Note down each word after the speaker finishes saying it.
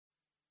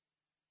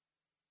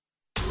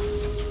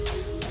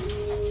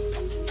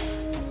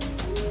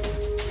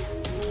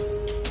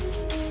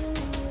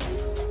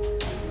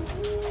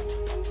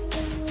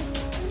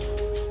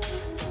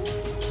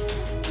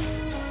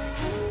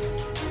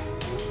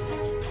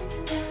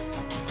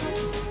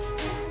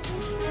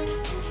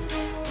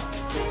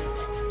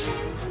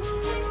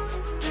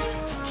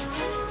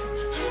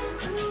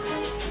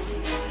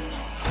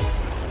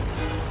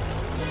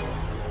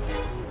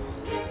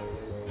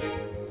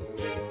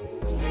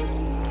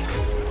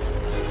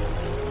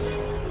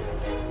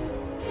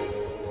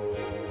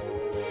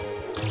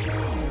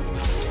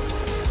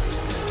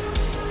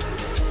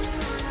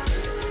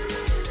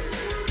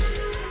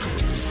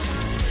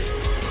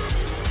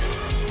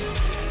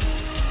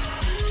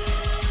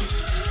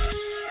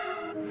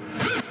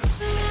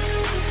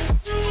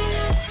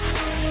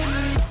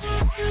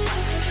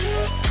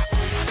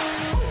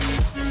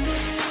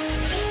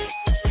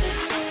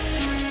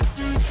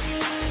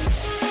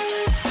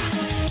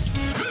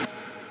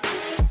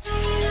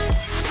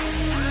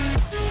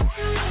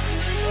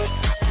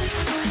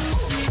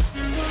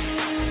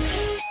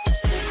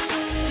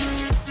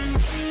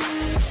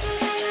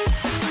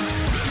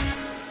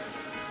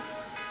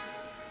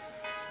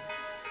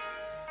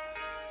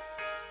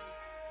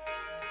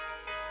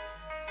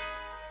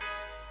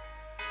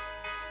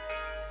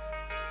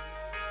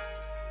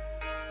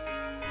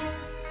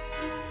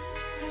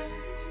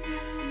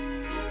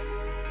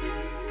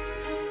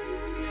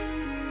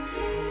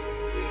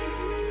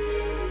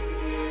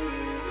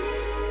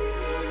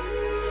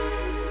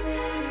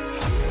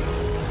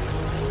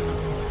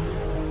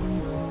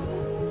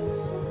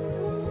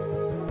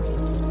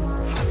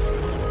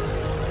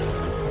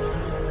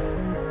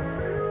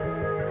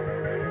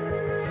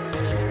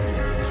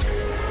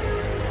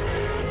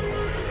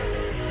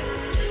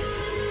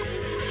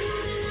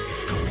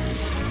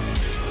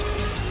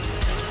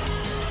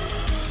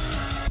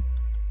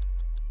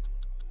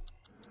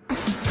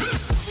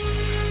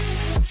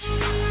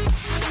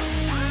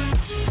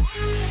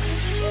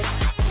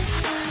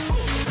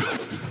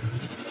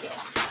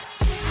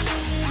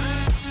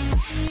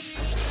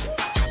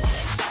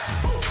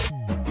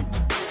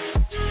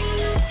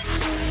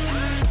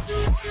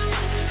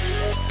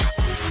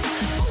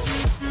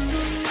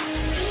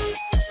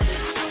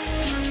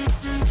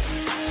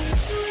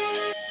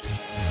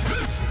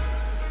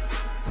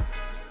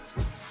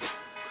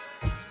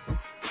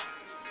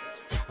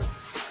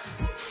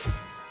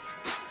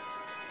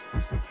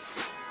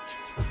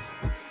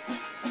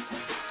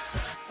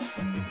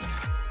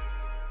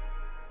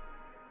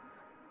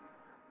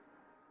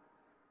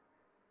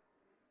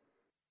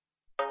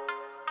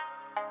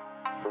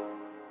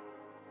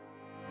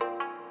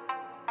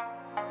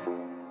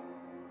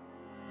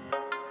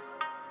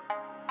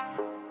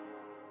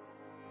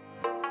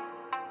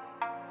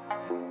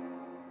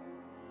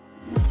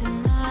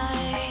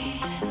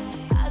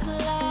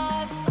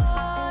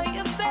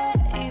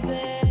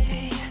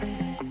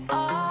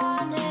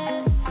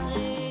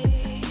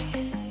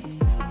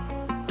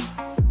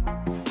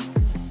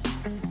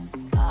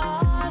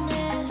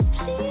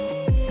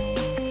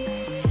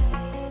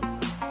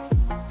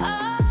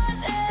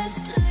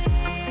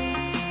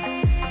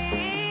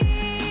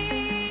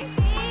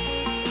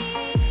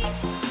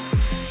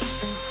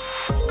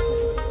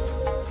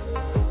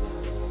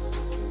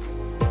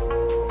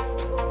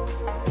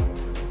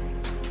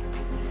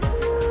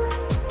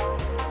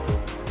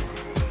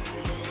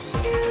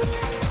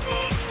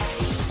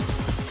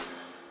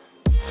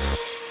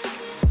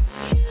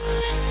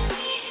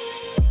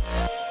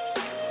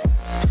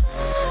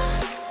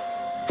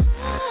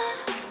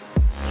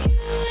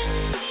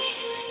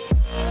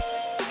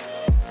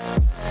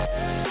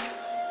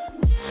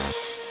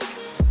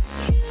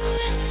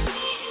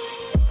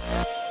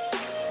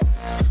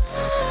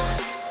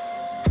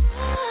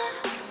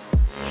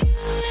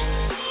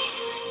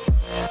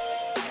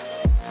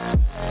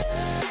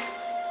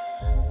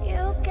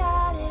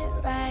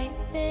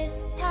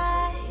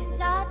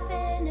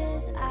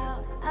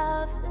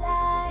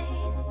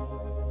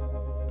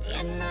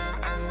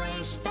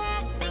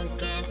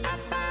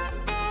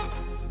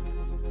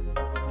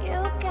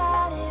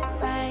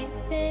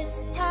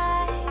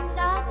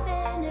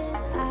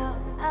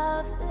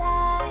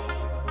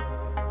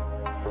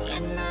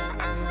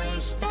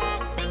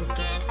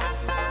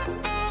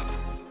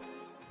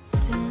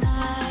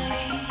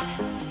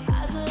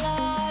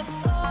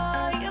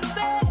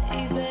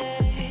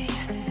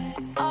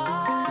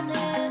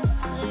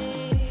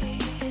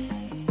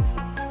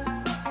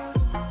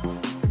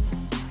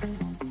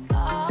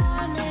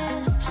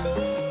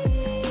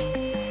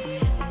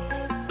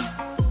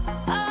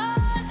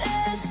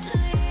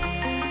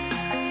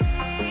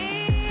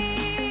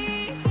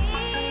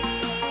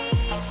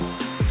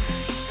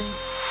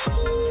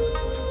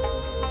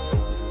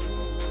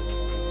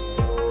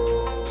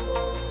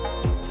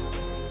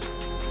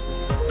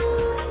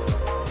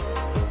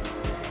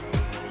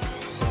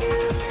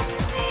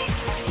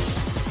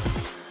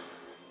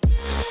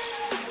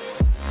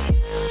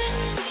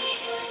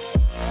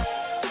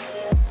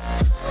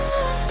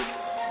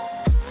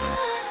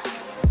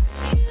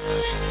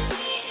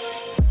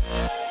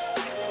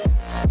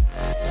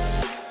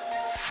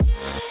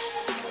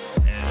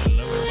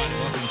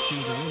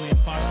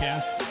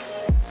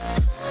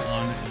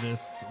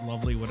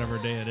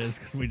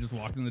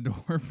just walked in the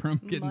door from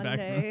getting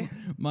Monday. back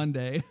from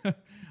Monday.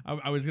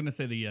 I was going to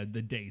say the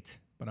date,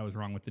 but I was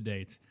wrong with the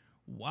date.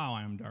 Wow,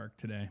 I am dark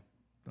today.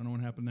 Don't know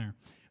what happened there.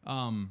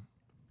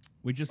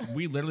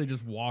 We literally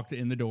just walked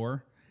in the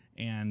door,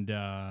 and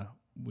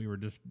we were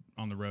just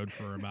on the road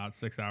for about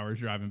 6 hours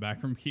driving back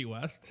from Key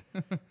West.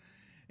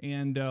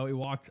 And we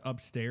walked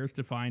upstairs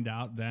to find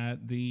out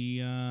that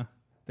the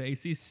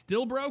AC is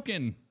still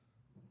broken.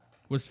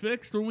 Was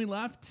fixed when we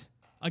left,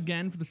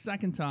 again for the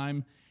second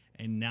time,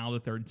 and now the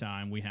third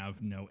time we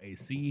have no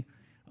AC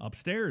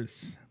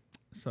upstairs.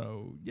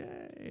 So,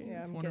 yay.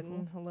 Yeah, I'm wonderful.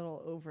 getting a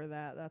little over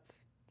that.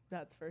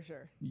 That's for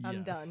sure.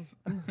 I'm done. Yes.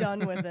 I'm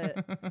done with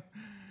it.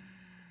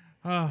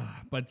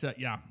 But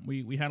yeah,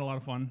 we had a lot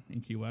of fun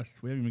in Key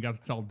West. We haven't even got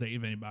to tell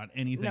Dave about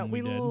anything No,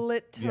 we did.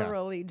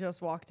 literally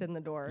just walked in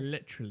the door.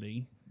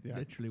 Literally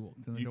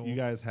walked in the door. You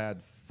guys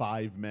had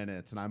 5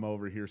 minutes, and I'm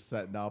over here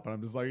setting up, and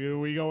I'm just like, are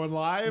we going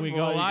live? We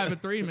go live at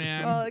 3,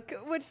 man. Well,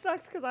 which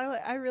sucks because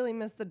I really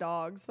miss the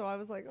dogs. So I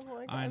was like, oh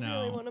my God, I I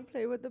know. really want to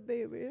play with the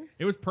babies.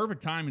 It was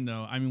perfect timing,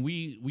 though. I mean,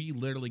 we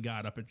literally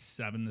got up at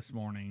 7 this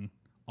morning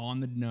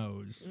on the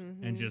nose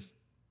and just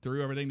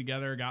threw everything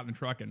together, got in the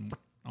truck, and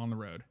on the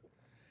road.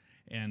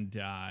 And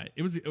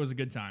it was a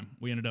good time.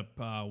 We ended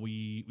up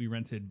we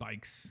rented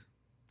bikes,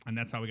 and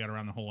that's how we got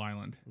around the whole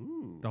island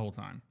the whole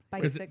time.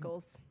 'Cause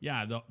Bicycles.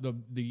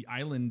 the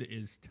island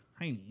is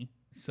tiny,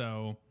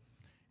 so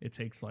it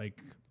takes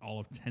like all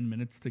of 10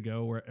 minutes to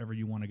go wherever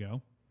you want to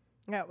go.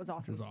 Yeah, it was Which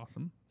awesome. is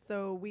awesome.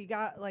 So we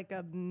got like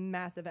a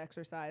massive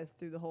exercise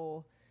through the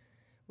whole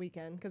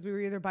weekend because we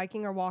were either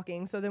biking or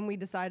walking. So then we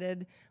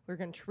decided we were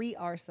going to treat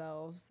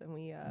ourselves, and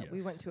we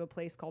went to a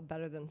place called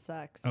Better Than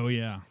Sex. Oh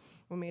yeah,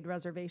 We made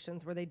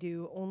reservations where they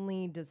do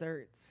only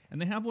desserts. and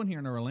they have one here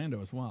in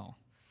Orlando as well.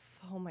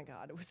 Oh my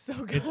God, it was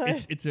so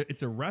good.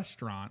 It's a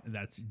restaurant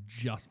that's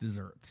just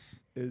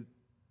desserts.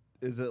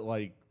 Is it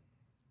like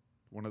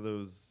one of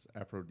those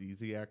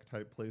aphrodisiac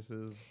type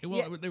places?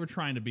 Well, they were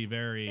trying to be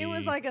very. It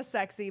was like a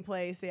sexy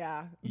place,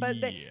 yeah. But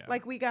Yeah.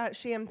 like we got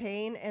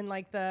champagne, and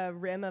like the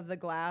rim of the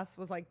glass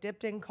was like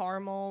dipped in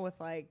caramel with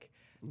like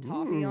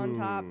toffee on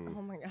top.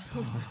 Oh my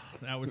God,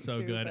 that was so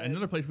good.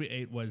 Another place we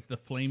ate was the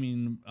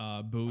Flaming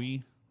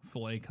Buoy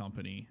Filet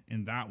Company,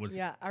 and that was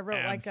I wrote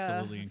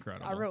absolutely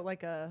incredible. I wrote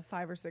like a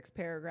 5 or 6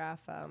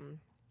 paragraph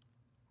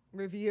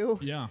review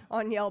Yeah.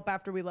 on Yelp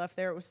after we left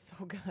there. It was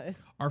so good.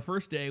 Our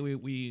first day,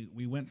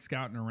 we went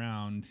scouting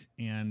around,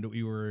 and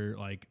we were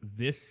like,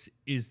 this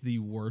is the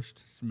worst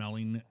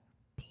smelling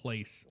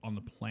place on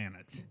the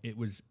planet. It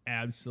was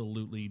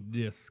absolutely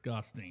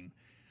disgusting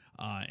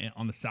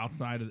on the south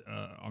side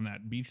on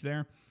that beach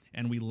there.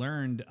 And we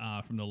learned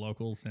from the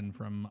locals and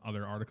from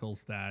other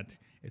articles that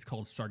it's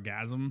called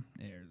sargassum.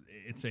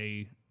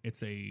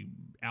 It's a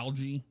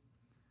algae.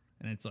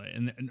 And it's like,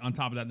 and on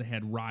top of that, they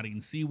had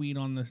rotting seaweed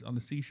on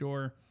the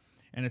seashore,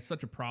 and it's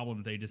such a problem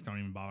that they just don't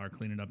even bother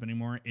cleaning it up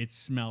anymore. It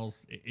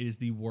smells. It is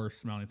the worst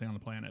smelling thing on the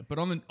planet. But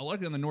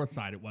luckily on the north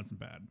side, it wasn't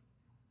bad.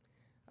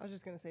 I was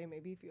just gonna say,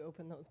 maybe if you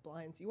open those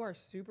blinds, you are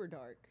super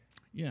dark.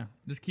 Yeah,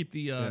 just keep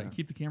the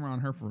camera on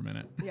her for a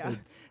minute. Yeah.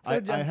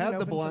 I Jeff can had the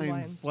open some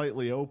blinds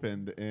slightly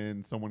opened,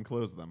 and someone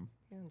closed them.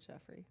 And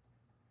Jeffrey.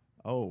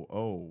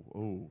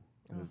 Oh.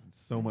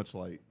 So much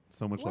light.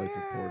 So much light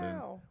just poured in.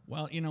 Wow.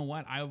 Well, you know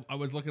what? I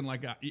was looking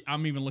like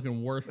I'm even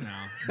looking worse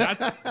now.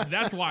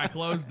 That's why I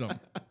closed them.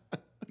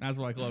 That's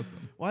why I closed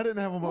them. Well, I didn't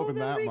have them open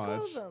then that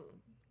reclose much. them.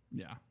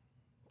 Yeah.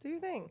 Do your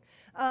thing.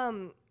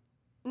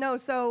 No,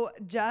 so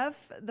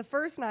Jeff, the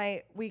first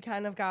night we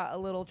kind of got a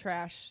little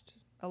trashed,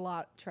 a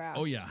lot trashed.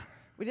 Oh yeah.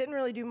 We didn't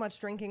really do much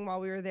drinking while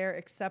we were there,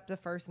 except the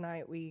first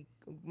night we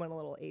went a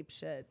little ape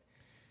shit.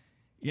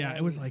 Yeah,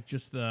 it was like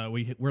just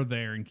we're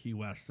there in Key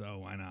West, so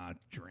why not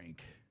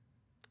drink?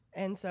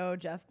 And so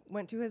Jeff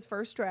went to his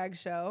first drag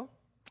show.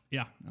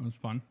 Yeah, that was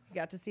fun. He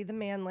got to see the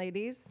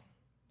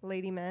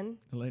lady men.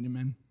 The lady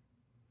men.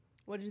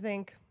 What did you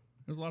think?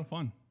 It was a lot of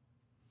fun.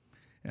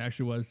 It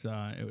actually was.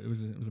 It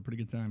was a pretty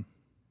good time,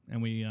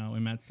 and we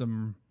met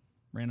some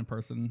random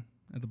person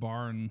at the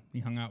bar, and he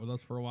hung out with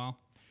us for a while.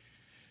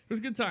 It was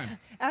a good time.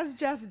 As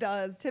Jeff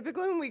does.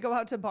 Typically when we go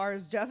out to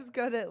bars, Jeff's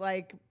good at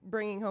like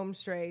bringing home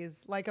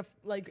strays, like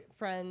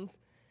friends.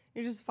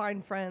 You just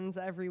find friends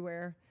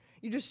everywhere.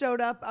 You just showed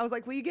up. I was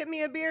like, will you get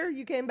me a beer?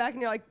 You came back and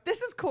you're like,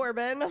 this is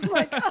Corbin. I'm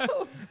like,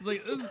 oh, It's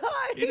like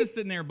hi. he's just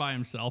sitting there by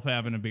himself,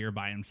 having a beer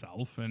by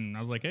himself, and I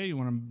was like, hey, you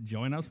want to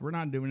join us? We're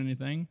not doing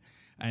anything,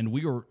 and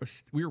we were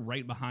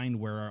right behind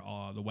where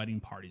the wedding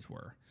parties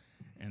were.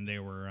 And they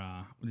were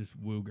just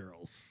woo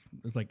girls.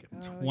 There's like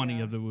 20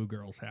 of the woo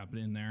girls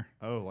happening there.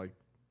 Oh, like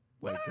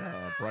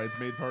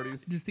bridesmaid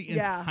parties? Just the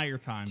Yeah. entire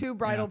time. 2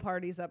 bridal Yeah.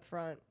 parties up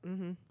front.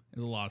 Mm-hmm.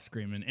 There's a lot of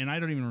screaming. And I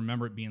don't even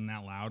remember it being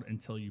that loud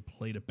until you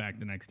played it back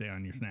the next day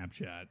on your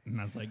Snapchat. And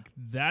I was like,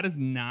 that is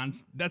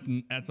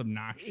that's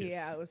obnoxious.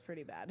 Yeah, it was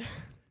pretty bad.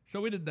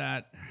 So we did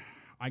that.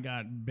 I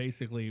got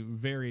basically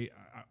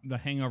the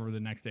hangover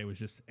the next day was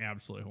just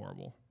absolutely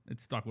horrible.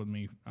 It stuck with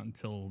me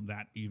until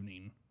that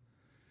evening.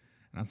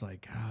 And I was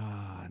like,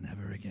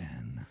 never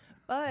again.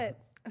 But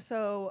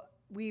so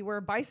we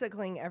were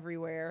bicycling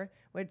everywhere,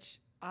 which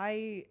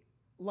I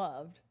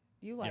loved.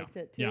 You liked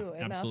it too. Yeah,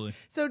 enough. absolutely.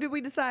 So did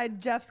we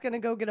decide Jeff's gonna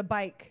go get a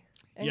bike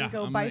and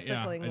go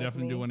bicycling I with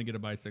definitely me? do want to get a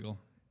bicycle.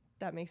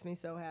 That makes me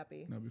so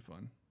happy. That'd be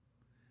fun.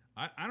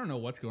 I don't know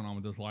what's going on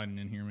with this lighting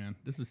in here, man.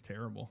 This is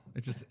terrible.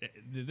 It's just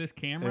this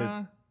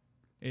camera.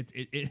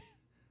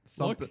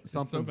 Something's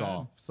so bad.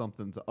 off.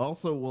 Something's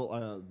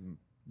also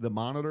the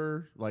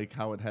monitor, like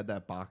how it had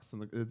that box.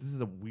 This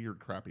is a weird,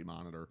 crappy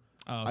monitor.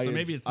 Oh, so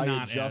maybe it's not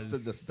I adjusted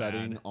as the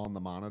setting bad. on the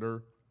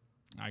monitor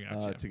I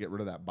got to get rid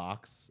of that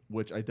box,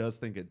 which I does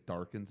think it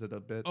darkens it a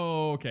bit.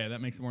 Oh, okay,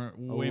 that makes way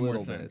more little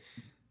bit.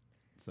 sense.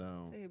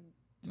 So Say,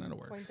 just That'll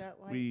point works.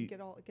 that light. We- Get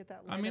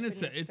that light. I mean, up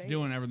it's in your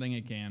doing face. everything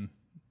it can.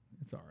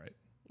 It's all right.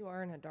 You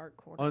are in a dark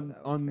corner. on though.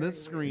 It's on very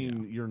this weird.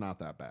 screen, you're not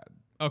that bad.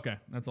 Okay,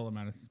 that's all that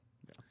matters.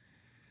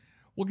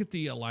 We'll get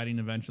the lighting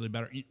eventually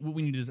better.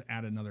 We need to just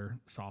add another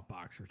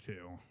softbox or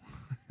two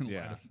and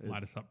Yeah,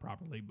 light us up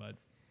properly. But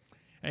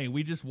hey,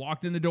 we just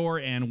walked in the door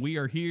and we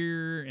are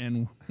here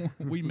and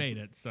we made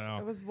it. It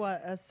So was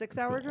what, a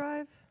 6-hour cool.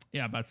 drive?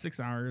 yeah, about 6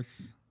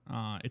 hours.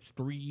 It's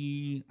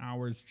 3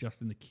 hours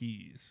just in the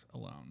Keys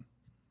alone.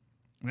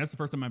 And that's the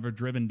first time I've ever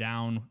driven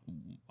down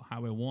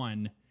Highway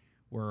 1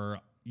 where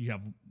you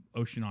have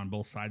ocean on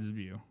both sides of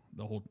you.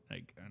 The whole,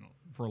 like, I don't know,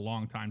 for a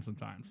long time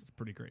sometimes. It's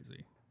pretty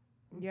crazy.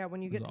 Yeah,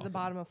 when you was get to the awesome.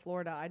 bottom of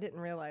Florida, I didn't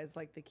realize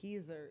like the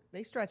Keys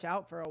they stretch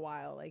out for a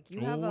while. Like you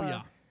Oh, have a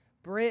yeah.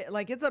 bridge,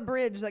 like it's a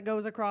bridge that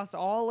goes across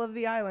all of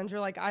the islands. You're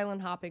like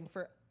island hopping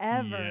forever.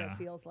 Yeah. It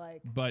feels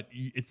like. But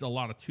it's a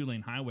lot of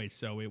 2-lane highways,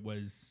 so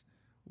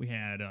we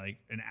had like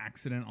an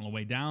accident on the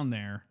way down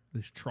there.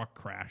 This truck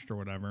crashed or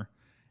whatever,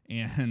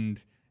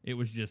 and it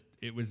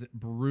was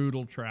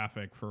brutal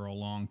traffic for a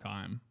long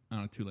time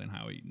on a 2-lane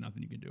highway.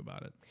 Nothing you could do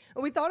about it.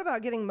 And we thought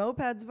about getting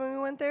mopeds when we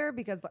went there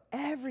because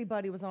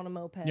everybody was on a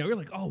moped. Yeah, we were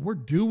like, oh, we're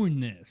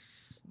doing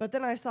this. But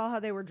then I saw how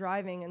they were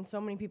driving, and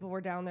so many people were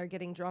down there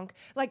getting drunk.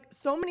 Like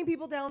so many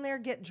people down there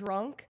get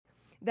drunk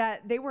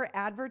that they were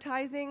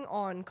advertising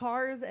on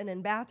cars and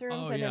in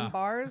bathrooms Oh, and yeah. in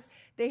bars.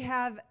 They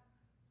have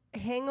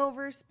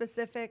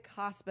hangover-specific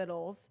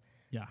hospitals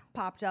Yeah.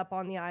 popped up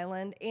on the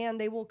island, and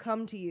they will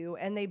come to you,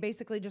 and they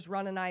basically just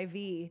run an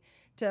IV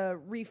to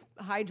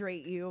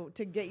rehydrate you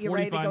to get you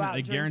ready to go out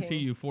They drinking. guarantee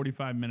you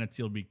 45 minutes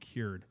you'll be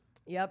cured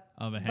Yep.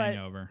 of a But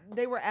hangover.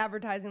 they were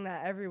advertising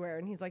that everywhere,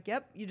 and he's like,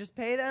 "Yep, you just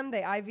pay them,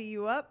 they IV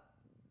you up,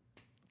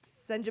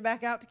 send you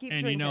back out to keep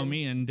And drinking." you know,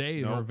 me and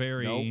Dave are Nope,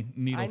 very nope.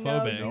 I know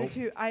needlephobic. you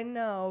two. I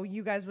know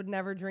you guys would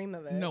never dream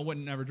of it. No,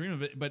 wouldn't never dream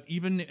of it. But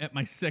even at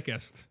my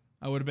sickest,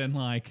 I would have been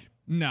like,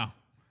 no,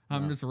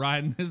 I'm just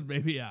riding this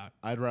baby out.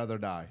 I'd rather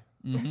die.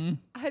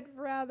 I'd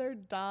rather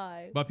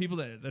die. But people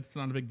that's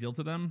not a big deal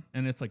to them,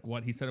 and it's like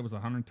what he said it was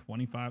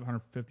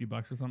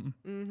 $150 or something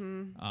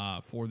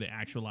for the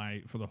actual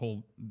for the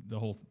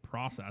whole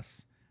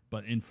process.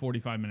 But in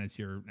 45 minutes,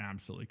 you're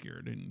absolutely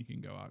cured, and you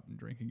can go out and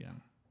drink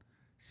again.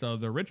 So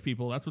the rich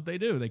people, that's what they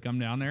do. They come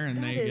down there and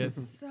That they is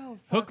get so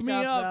hook fucked me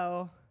up,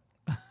 up.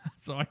 though.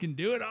 so I can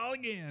do it all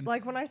again.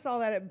 Like when I saw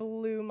that, it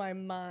blew my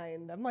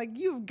mind. I'm like,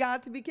 you've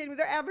got to be kidding me.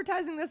 They're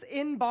advertising this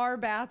in bar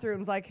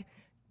bathrooms. Like,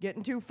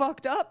 getting too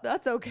fucked up?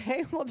 That's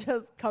okay. We'll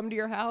just come to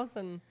your house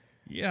and.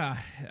 Yeah,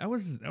 that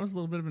was a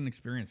little bit of an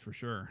experience for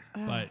sure.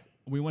 But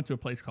we went to a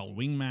place called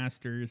Wing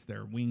Masters.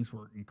 Their wings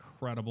were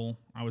incredible.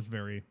 I was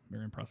very,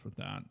 very impressed with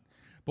that.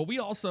 But we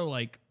also,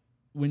 like,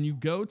 when you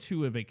go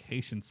to a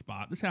vacation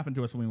spot, this happened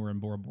to us when we were in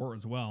Bora Bora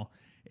as well,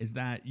 is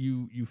that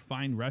you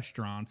find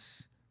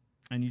restaurants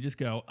and you just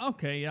go,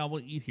 okay, yeah,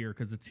 we'll eat here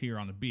because it's here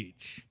on the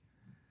beach.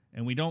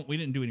 And we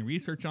didn't do any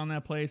research on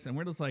that place. And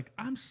we're just like,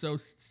 I'm so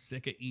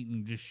sick of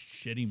eating just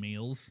shitty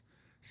meals.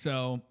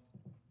 So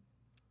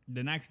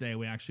the next day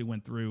we actually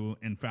went through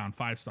and found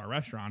 5-star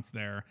restaurants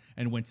there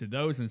and went to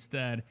those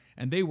instead.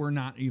 And they were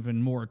not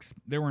even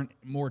they weren't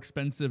more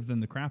expensive than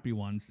the crappy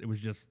ones. It was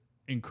just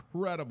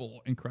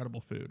incredible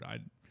food. I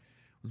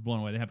was blown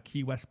away. They have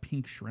Key West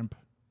pink shrimp.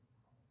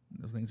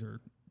 Those things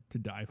are to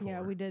die for.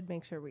 Yeah, we did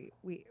make sure we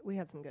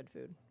had some good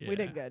food. Yeah. We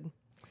did good.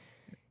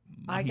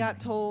 I got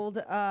told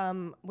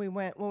when we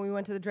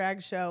went to the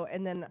drag show,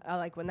 and then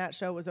like when that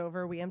show was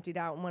over, we emptied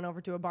out and went over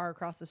to a bar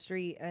across the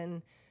street,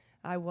 and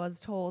I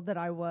was told that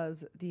I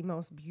was the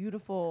most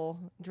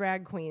beautiful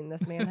drag queen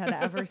this man had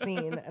ever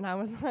seen, and I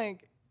was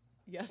like,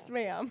 "Yes,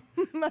 ma'am,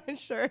 I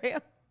sure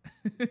am."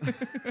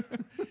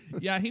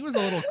 Yeah, he was a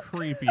little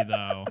creepy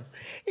though.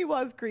 He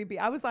was creepy.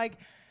 I was like,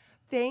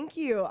 "Thank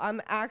you.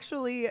 I'm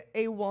actually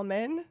a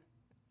woman."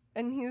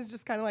 And he was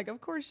just kind of like,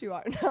 "Of course you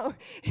are." No,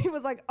 he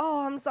was like,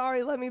 "Oh, I'm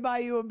sorry. Let me buy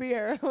you a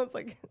beer." I was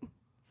like,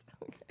 "It's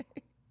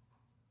okay."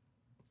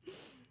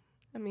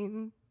 I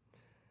mean,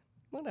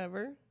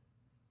 whatever.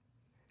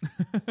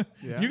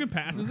 Yeah. You can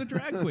pass as a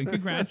drag queen.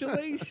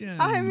 Congratulations.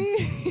 I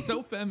mean,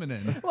 so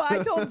feminine. well, I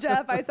told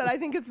Jeff, I said, I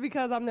think it's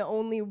because I'm the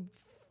only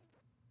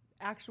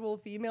actual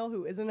female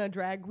who isn't a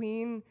drag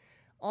queen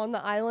on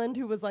the island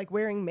who was like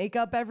wearing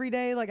makeup every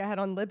day. Like I had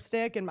on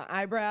lipstick and my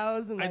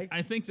eyebrows and like.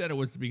 I think that it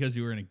was because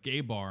you were in a gay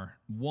bar,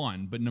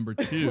 one, but number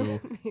two,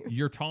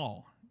 you're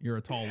tall. You're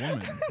a tall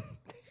woman.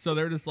 So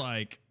they're just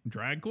like,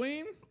 drag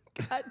queen?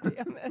 God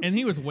damn it. And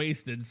he was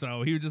wasted,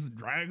 so he was just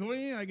drag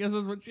queen. I guess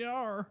that's what you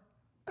are.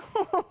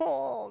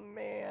 Oh,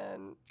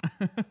 man.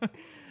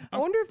 I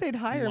wonder if they'd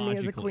hire me as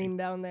a Logically. queen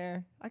down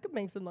there. I could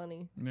make some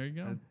money. There you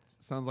go. It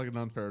sounds like an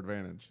unfair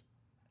advantage.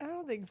 I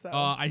don't think so.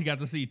 I got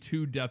to see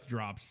 2 death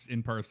drops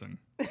in person,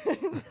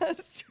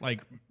 That's true.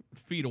 like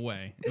feet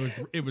away.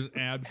 It was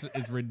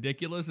as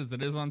ridiculous as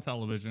it is on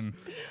television.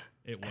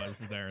 It was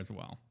there as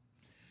well.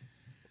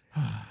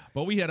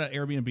 But we had an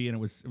Airbnb, and it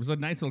was a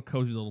nice little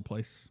cozy little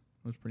place.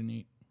 It was pretty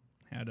neat.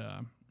 Had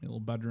a little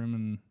bedroom,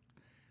 and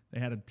they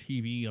had a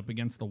TV up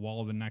against the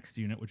wall of the next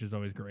unit, which is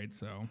always great.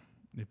 So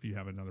if you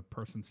have another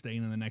person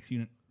staying in the next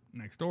unit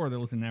next door, they're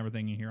listening to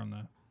everything you hear on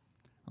the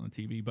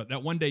TV. But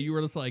that one day you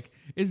were just like,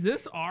 is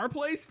this our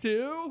place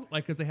too?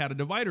 Like, because they had a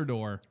divider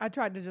door. I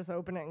tried to just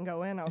open it and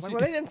go in. I was like,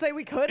 well, they didn't say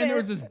we couldn't. And there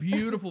was this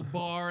beautiful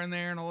bar in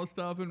there and all this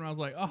stuff. And I was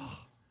like, oh,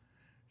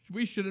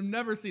 we should have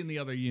never seen the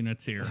other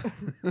units here.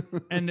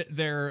 And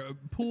their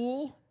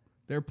pool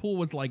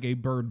was like a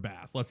bird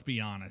bath. Let's be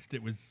honest.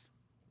 It was,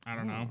 I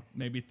don't know,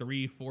 maybe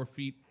 3-4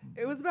 feet.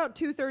 It was about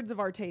 2/3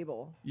 of our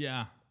table.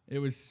 Yeah, it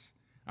was.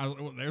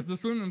 Well, there's the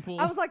swimming pool.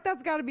 I was like,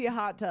 that's got to be a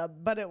hot tub,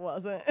 but it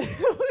wasn't. It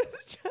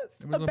was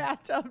just was a a-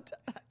 bathtub.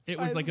 It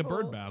was like a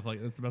bird pool. bath.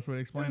 Like, that's the best way to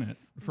explain it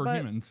for but-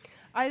 humans.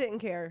 I didn't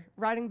care.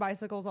 Riding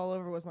bicycles all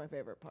over was my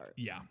favorite part.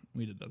 Yeah,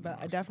 we did that. the But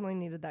I most. definitely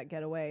needed that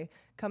getaway.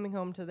 Coming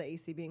home to the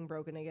AC being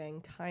broken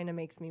again kind of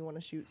makes me want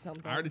to shoot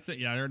something. I already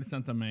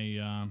sent them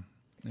an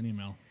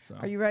email. So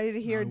Are you ready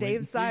to hear I'll wait Dave's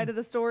and see. side of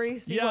the story?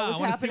 See Yeah, what I was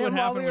wanna see happening what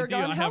while happened we were with you.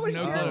 gone. I How have was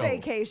no your clue.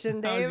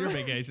 vacation, How was Dave? your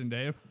vacation,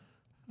 Dave?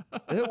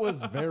 It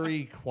was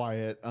very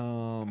quiet.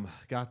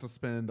 Got to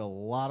spend a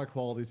lot of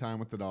quality time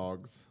with the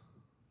dogs.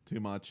 Too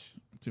much.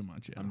 Too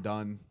much. Yeah. I'm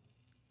done.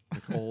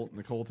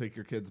 Nicole, take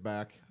your kids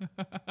back.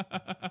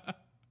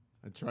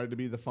 I tried to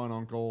be the fun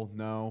uncle.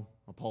 No,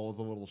 Paul's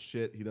a little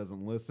shit. He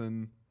doesn't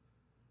listen.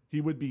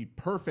 He would be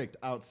perfect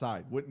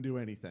outside. Wouldn't do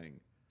anything.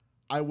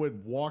 I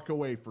would walk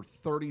away for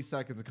 30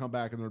 seconds and come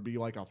back, and there'd be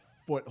like a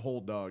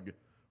foothold dug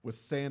with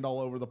sand all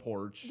over the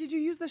porch. Did you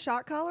use the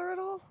shot collar at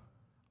all?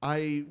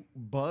 I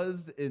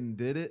buzzed and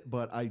did it,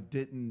 but I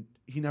didn't.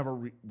 He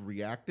never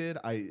reacted.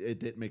 It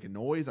didn't make a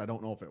noise. I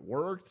don't know if it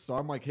worked. So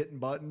I'm like hitting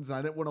buttons. And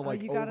I didn't want to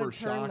like you gotta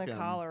overshock turn the him.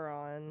 collar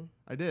on.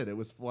 I did. It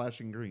was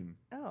flashing green.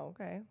 Oh,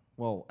 okay.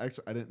 Well,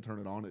 actually, I didn't turn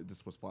it on. It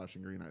just was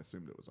flashing green. I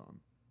assumed it was on.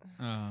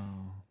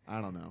 Oh. I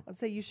don't know. Let's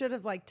say you should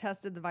have like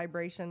tested the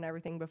vibration and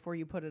everything before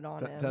you put it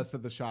on him.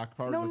 Tested the shock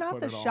part. No, just not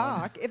put the it on.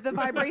 shock. If the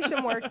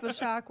vibration works, the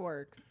shock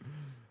works.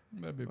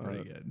 That'd be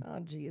pretty good. Oh,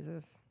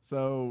 Jesus.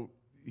 So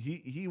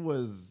he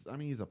was. I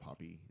mean, he's a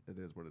puppy. It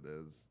is what it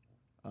is.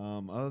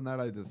 Other than that,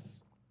 I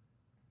just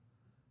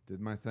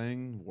did my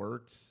thing.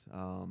 Worked.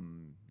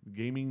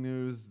 Gaming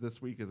news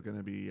this week is going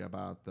to be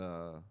about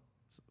the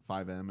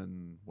 5M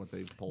and what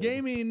they've pulled.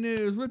 Gaming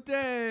news with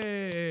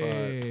Dave.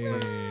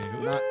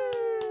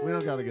 We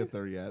don't got to get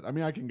there yet. I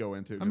mean, I can go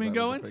into it. I 'cause mean, that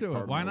go was a big into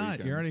part it. of Why my not?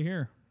 weekend. You're already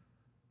here.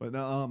 But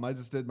no, I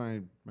just did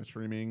my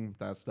streaming,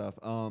 that stuff.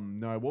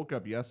 No, I woke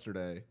up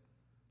yesterday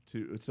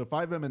so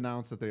 5M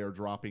announced that they are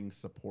dropping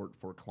support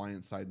for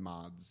client side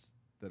mods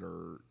that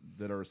are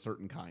a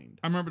certain kind.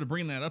 I remember to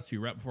bring that up to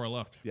you right before I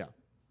left. Yeah.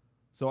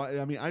 So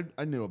I mean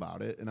I knew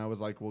about it and I was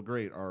like, well,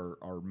 great.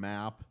 Our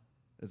map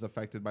is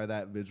affected by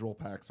that. Visual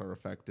packs are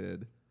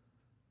affected.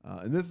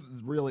 And this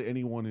is really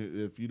anyone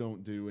who, if you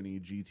don't do any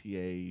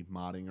GTA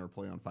modding or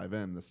play on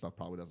 5M, this stuff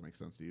probably doesn't make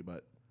sense to you.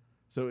 But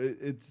so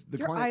it's the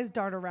Your client. eyes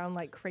dart around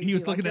like crazy. He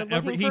was like looking you're at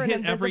every. He for an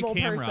hit every invisible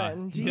camera.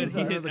 person. He hit Jesus.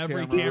 He every camera.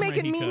 camera. He's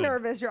making he me could.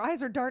 nervous. Your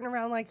eyes are darting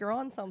around like you're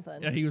on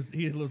something. Yeah, he was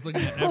looking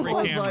at every I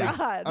was camera. like,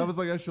 God. I was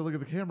like, I should look at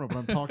the camera, but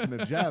I'm talking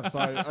to Jeff, so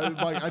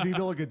I need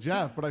to look at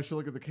Jeff, but I should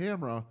look at the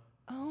camera.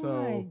 Oh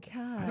so my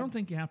God. I don't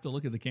think you have to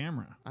look at the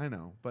camera. I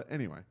know, but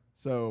anyway,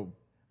 so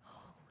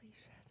Holy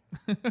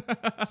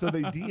shit. so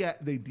they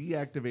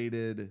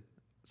deactivated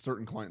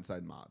certain client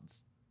side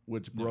mods,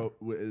 which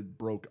it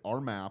broke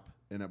our map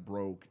and it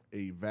broke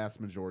a vast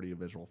majority of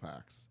visual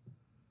packs.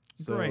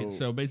 So, Great.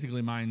 So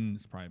basically,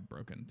 mine's probably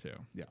broken too.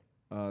 yeah,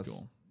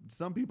 Cool.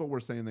 some people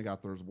were saying they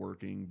got theirs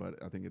working, but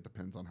I think it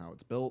depends on how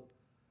it's built.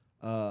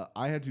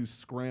 I had to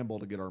scramble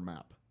to get our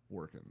map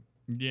working.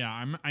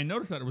 Yeah, I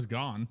noticed that it was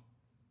gone.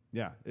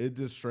 Yeah, it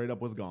just straight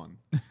up was gone.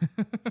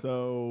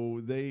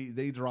 So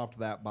they dropped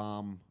that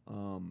bomb.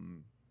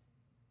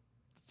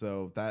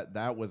 So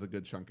that was a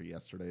good chunk of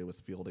yesterday.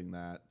 Was fielding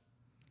that.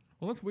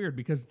 Well, that's weird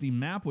because the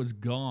map was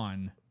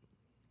gone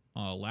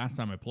last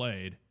time I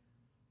played,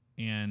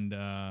 and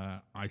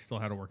I still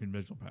had a working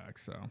visual pack.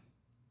 So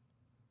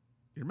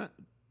Your map.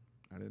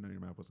 I didn't know your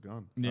map was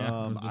gone. Yeah,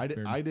 it was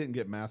disappeared. I didn't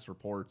get mass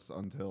reports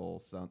until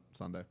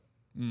Sunday.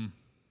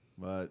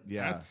 But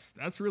yeah,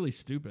 that's really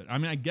stupid. I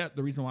mean, I get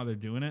the reason why they're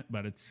doing it,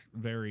 but it's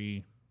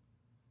very.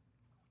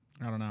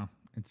 I don't know.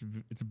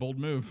 It's a bold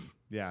move.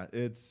 yeah.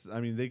 It's. I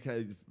mean,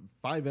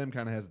 5M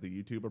kind of has the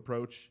YouTube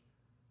approach.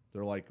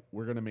 They're like,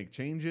 we're gonna make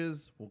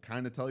changes. We'll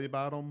kind of tell you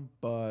about them,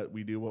 but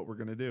we do what we're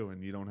gonna do,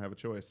 and you don't have a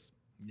choice.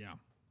 Yeah.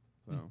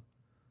 So.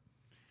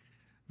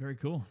 Very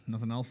cool.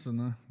 Nothing else in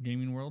the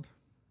gaming world.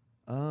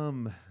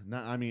 No,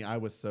 I mean, I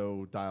was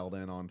so dialed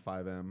in on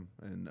 5M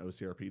and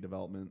OCRP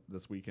development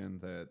this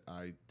weekend that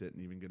I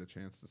didn't even get a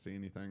chance to see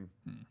anything.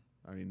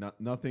 I mean,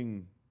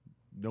 nothing,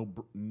 no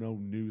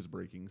news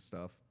breaking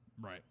stuff.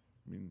 Right.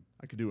 I mean,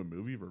 I could do a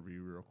movie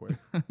review real quick.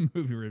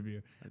 Movie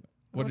review.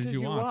 What did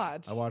you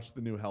watch? I watched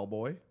the new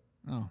Hellboy.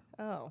 Oh.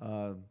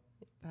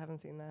 I haven't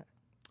seen that.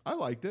 I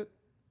liked it.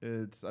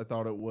 I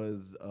thought it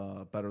was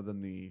better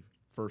than the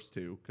first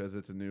two because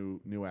it's a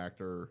new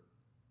actor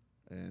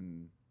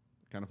and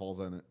kind of falls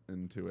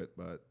into it.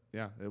 But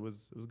yeah, it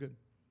was good.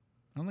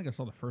 I don't think I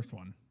saw the first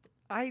one.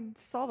 I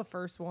saw the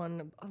first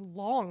one a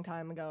long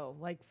time ago.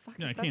 Like,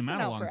 fucking, Yeah, it that's came been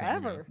out a out long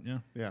forever. time ago. Yeah.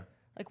 Yeah,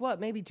 Like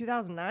what? Maybe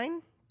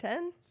 2009,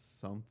 10?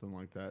 something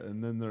like that.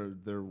 And then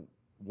there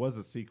was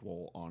a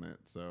sequel on it.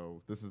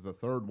 So this is the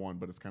third one,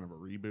 but it's kind of a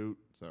reboot.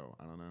 So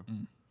I don't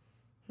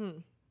know.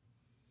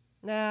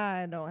 Nah,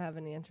 I don't have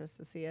any interest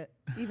to see it,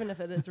 even if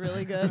it is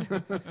really good.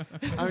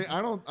 I mean,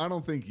 I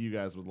don't think you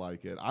guys would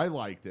like it. I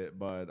liked it,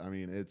 but I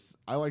mean,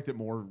 I liked it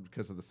more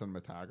because of the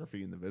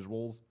cinematography and the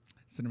visuals.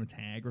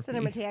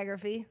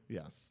 Cinematography.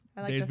 Yes.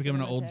 I like Dave's the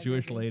becoming an old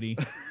Jewish cinematography. lady.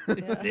 The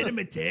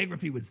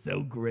cinematography was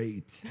so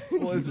great.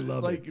 Well, it's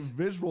Love like it.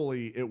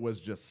 visually, it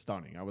was just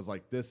stunning. I was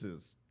like, this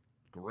is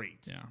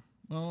great. Yeah.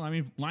 Well, I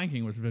mean, Lion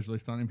King was visually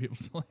stunning. People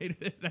still hated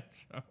it.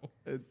 That's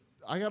so.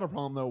 I got a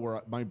problem though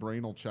where my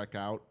brain will check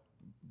out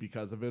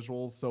because of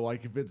visuals. So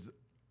like if it's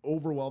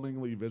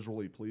overwhelmingly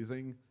visually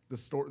pleasing, the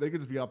story they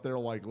could just be up there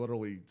like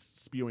literally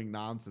spewing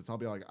nonsense. I'll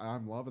be like,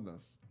 I'm loving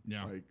this.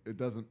 Yeah. Like it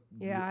doesn't.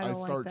 Yeah, I don't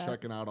like start that.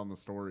 checking out on the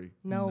story.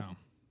 Nope.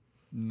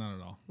 No. Not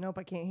at all. Nope,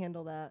 I can't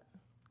handle that.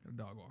 Got a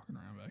dog walking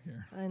around back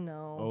here. I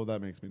know. Oh,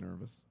 that makes me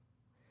nervous.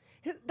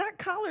 That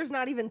collar's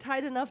not even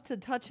tight enough to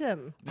touch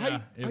him. Yeah,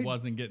 it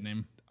wasn't getting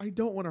him. I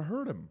don't want to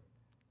hurt him.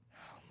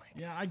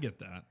 Yeah, I get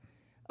that.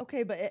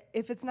 Okay, but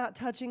if it's not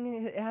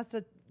touching, it has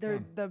to.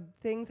 The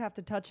things have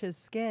to touch his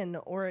skin,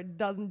 or it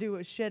doesn't do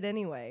a shit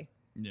anyway.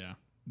 Yeah.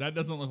 That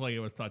doesn't look like it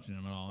was touching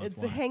him at all. That's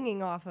It's why.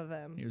 hanging off of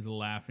him. He was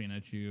laughing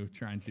at you,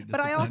 trying to. But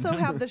I discipline also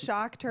him. have the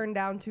shock turned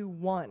down to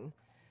 1.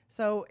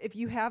 So if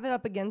you have it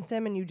up against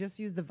him and you just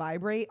use the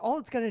vibrate, all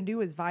it's going to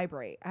do is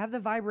vibrate. I have the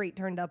vibrate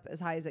turned up as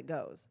high as it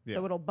goes, so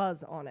Yeah. it'll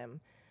buzz on him.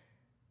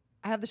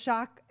 I have the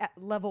shock at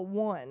level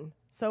 1,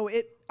 so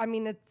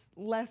it's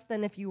less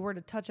than if you were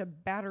to touch a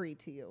battery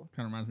to you.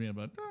 Kind of reminds me of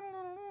a.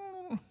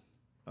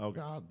 Oh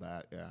God,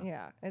 that yeah.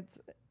 Yeah,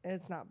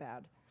 it's not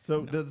bad.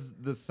 So does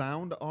the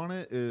sound on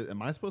it?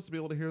 Am I supposed to be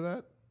able to hear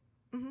that?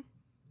 Mm-hmm.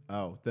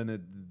 Oh,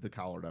 then the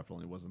collar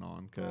definitely wasn't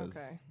on because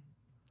Okay.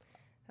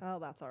 Oh,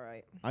 that's all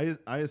right.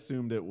 I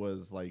assumed it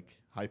was like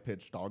high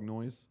pitched dog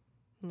noise.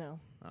 No,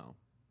 Oh,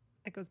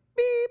 it goes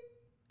beep,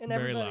 and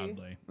Very everybody.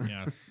 loudly.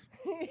 Yes.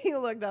 He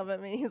looked up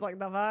at me. He's like,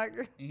 "The fuck."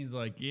 He's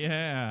like,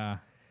 yeah.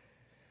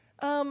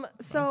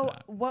 So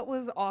that. what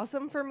was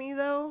awesome for me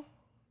though,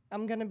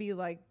 I'm gonna be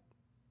like,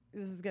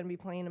 this is gonna be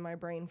playing in my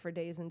brain for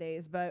days and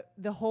days. But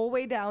the whole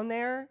way down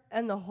there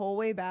and the whole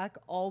way back,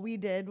 all we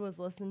did was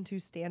listen to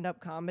stand-up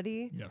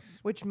comedy, Yes.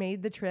 which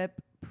made the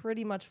trip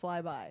pretty much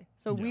fly by.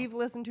 So Yeah. we've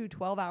listened to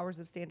 12 hours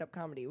of stand-up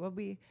comedy.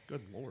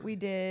 good lord. We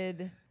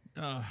did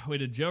We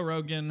did Joe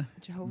Rogan,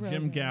 Joe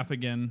Jim Rogan.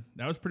 Gaffigan.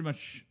 That was pretty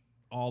much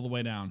all the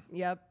way down.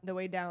 Yep, the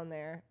way down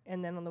there,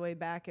 and then on the way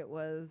back it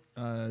was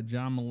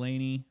John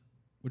Mulaney,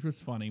 which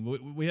was funny.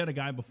 We had a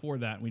guy before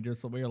that, and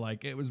we were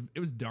like, it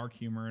was dark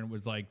humor and it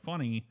was like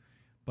funny,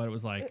 but it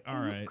was like, all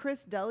right.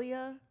 Chris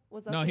D'Elia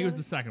was that No, the he was other-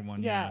 the second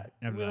one. yeah.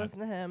 After We that,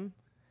 listened to him.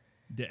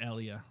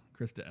 D'Elia,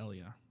 Chris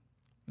D'Elia.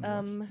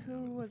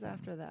 Who was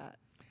after that?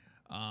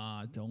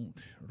 Don't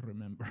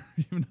remember,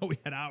 even though we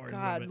had hours.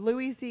 God, of it.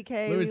 Louis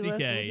C.K. Louis we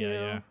C.K. listened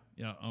to.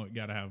 Yeah. Oh,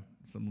 gotta have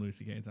some Louis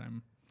C.K.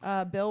 time.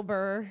 Bill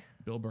Burr.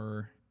 Bill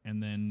Burr,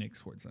 and then Nick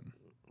Swardson.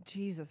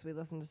 Jesus, we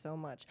listened to so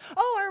much.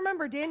 Oh, I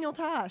remember Daniel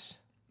Tosh.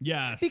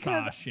 Yes,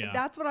 Because Tosh, yeah.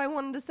 that's what I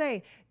wanted to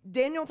say.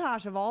 Daniel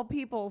Tosh, of all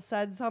people,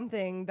 said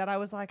something that I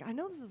was like, I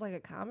know this is like a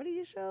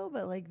comedy show,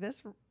 but like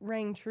this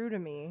rang true to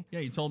me. Yeah,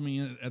 you told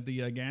me at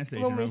the gas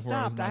station When we before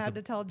I was stopped, I about had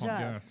to tell pump Jeff.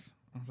 gas.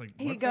 I was like,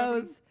 He "What's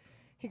happening?"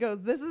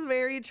 goes, this is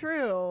very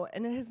true.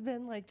 And it has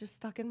been like just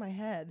stuck in my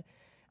head.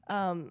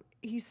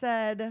 He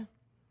said,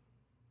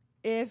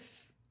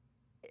 if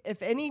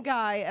any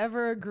guy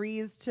ever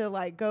agrees to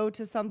like go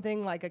to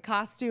something like a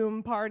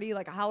costume party,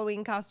 like a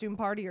Halloween costume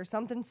party or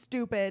something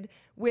stupid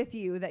with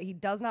you that he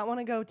does not want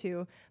to go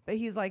to, but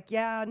he's like,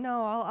 yeah,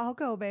 no, I'll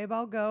go, babe,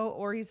 I'll go.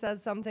 Or he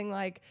says something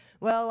like,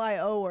 well, I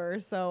owe her,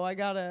 so I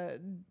gotta,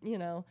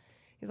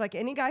 he's like,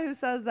 any guy who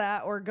says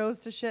that or goes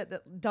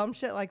to dumb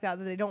shit like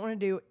that they don't want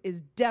to do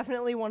is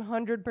definitely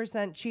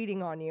 100%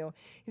 cheating on you.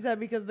 He said,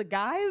 because the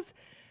guys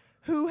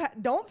who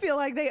don't feel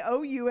like they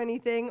owe you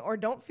anything or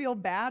don't feel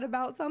bad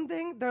about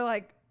something, they're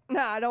like,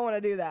 nah, I don't want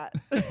to do that.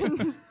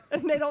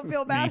 And they don't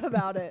feel bad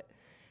about it.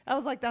 I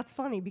was like, that's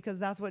funny because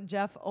that's what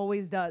Jeff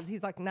always does.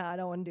 He's like, nah, I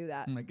don't want to do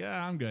that. I'm like,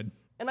 yeah, I'm good.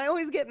 And I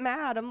always get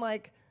mad. I'm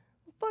like,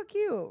 well, fuck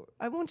you.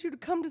 I want you to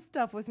come to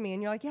stuff with me.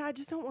 And you're like, yeah, I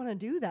just don't want to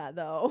do that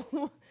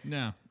though.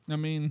 Yeah, I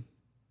mean,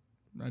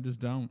 I just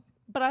don't.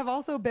 But I've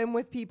also been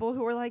with people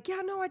who are like,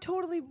 yeah, no, I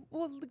totally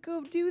will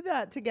go do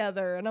that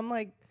together. And I'm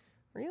like,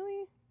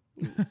 really?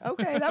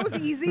 Okay, that was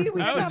easy.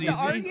 We That didn't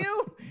have was to easy.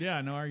 argue.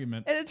 Yeah, no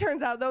argument. And it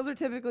turns out those are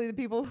typically the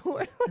people who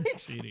are like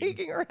Cheating.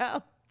 sneaking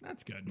around.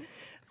 That's good.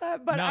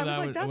 But no, I was that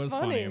like, it that's was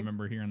funny. I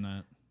remember hearing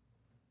that.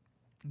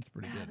 It's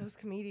pretty Yeah, good. those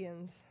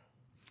comedians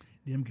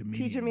Damn comedians.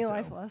 teaching me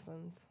life though.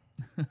 lessons.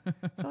 I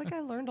feel like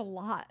I learned a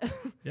lot.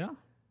 Yeah.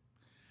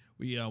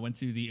 We went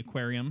to the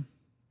aquarium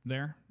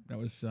there. That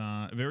was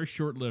very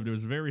short-lived. It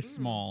was very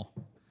small.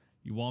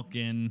 You walk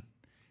in,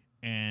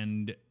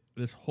 and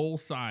this whole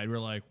side, we're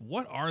like,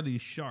 what are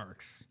these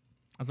sharks?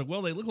 I was like,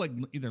 well, they look like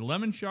either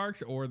lemon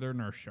sharks or they're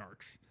nurse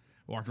sharks.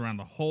 Walked around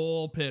the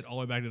whole pit all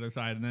the way back to the other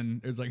side, and then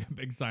there's like a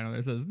big sign on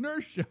there that says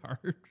nurse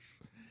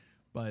sharks.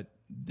 But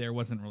there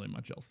wasn't really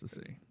much else to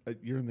see.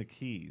 You're in the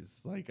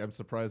Keys. Like, I'm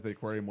surprised the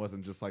aquarium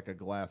wasn't just like a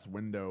glass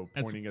window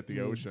That's pointing at the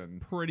ocean.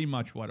 Pretty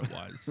much what it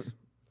was.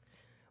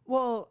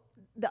 Well,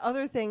 the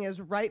other thing is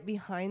right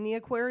behind the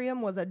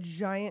aquarium was a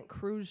giant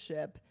cruise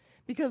ship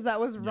because that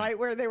was right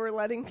where they were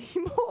letting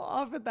people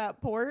off at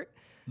that port.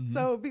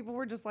 So people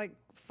were just like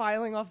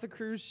filing off the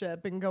cruise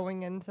ship and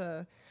going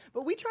into.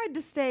 But we tried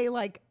to stay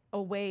like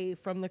away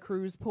from the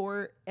cruise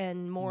port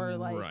and more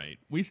like. Right.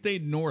 We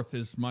stayed north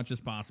as much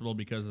as possible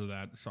because of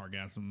that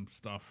sargassum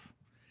stuff.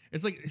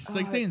 It's like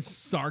saying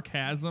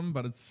sarcasm,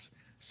 but it's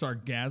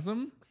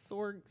sargassum.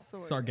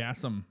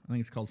 Sargassum. I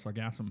think it's called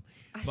sargassum.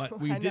 But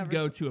we did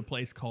go to a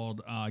place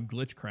called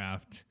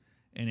Glitchcraft,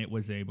 and it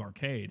was a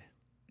barcade.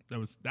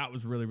 That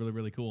was really, really,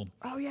 really cool.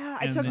 Oh yeah,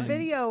 I And took then-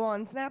 video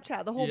on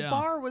Snapchat. The whole Yeah.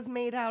 bar was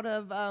made out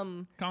of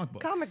Comic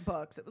books. comic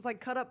books. It was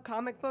like cut up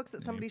comic books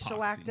that somebody epoxy.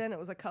 shellacked in. It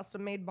was a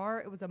custom made bar.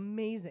 It was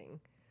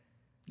amazing.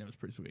 That was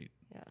pretty sweet.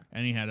 Yeah.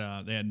 And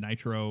they had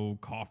nitro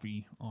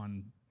coffee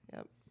on,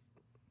 Yep.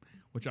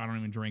 which I don't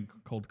even drink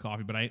cold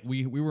coffee, but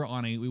we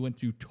went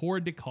to Tour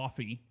de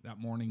Coffee that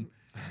morning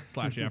 /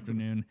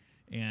 afternoon,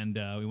 and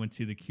we went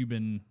to the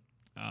Cuban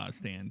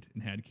stand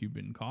and had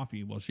Cuban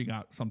coffee. Well, she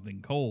got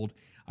something cold.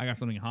 I got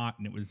something hot,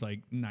 and it was like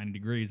 90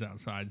 degrees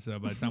outside. So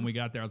by the time we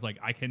got there, I was like,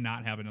 I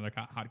cannot have another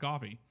hot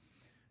coffee.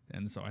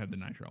 And so I had the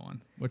nitro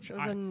one, which It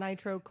was a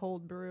nitro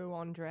cold brew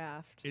on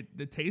draft.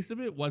 the taste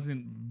of it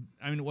wasn't,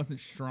 it wasn't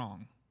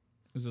strong.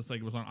 It was just like,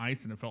 it was on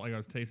ice, and it felt like I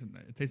was tasting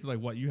it. It tasted like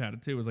what you had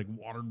it too. It was like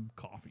watered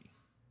coffee.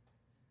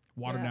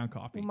 Watered Yeah. down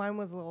coffee. Well, mine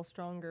was a little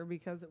stronger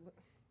because it was.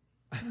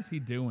 What is he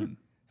doing?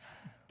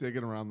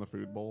 Digging around the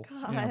food bowl.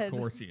 God, Yeah, of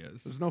course he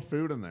is. There's no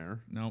food in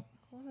there. Nope.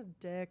 what a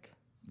dick.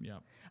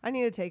 Yep. I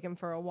need to take him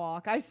for a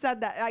walk. I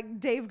said that. Like,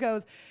 Dave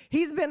goes,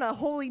 he's been a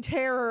holy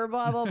terror,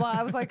 blah, blah, blah.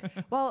 I was like,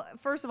 well,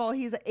 first of all,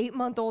 he's an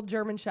 8-month-old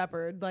German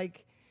Shepherd.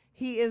 Like,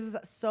 he is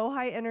so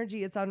high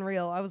energy, it's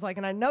unreal. I was like,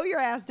 and I know your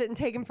ass didn't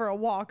take him for a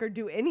walk or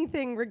do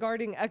anything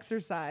regarding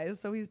exercise.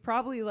 So he's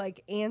probably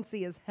like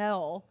antsy as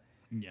hell.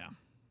 Yeah.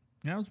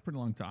 Yeah, it was a pretty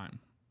long time.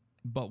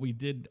 But we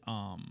did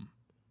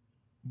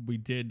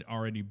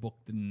already book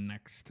the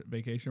next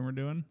vacation we're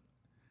doing.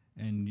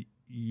 And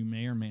you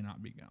may or may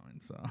not be going,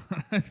 so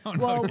I don't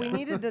know. Well, yet. we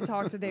needed to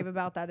talk to Dave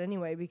about that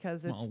anyway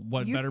because it's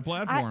what better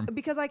platform?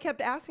 because I kept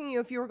asking you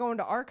if you were going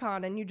to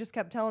Archon and you just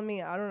kept telling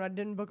me I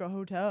didn't book a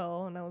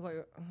hotel, and I was like,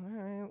 all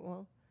right,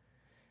 well,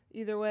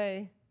 either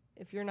way,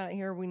 if you're not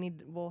here,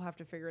 we'll have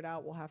to figure it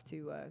out. We'll have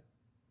to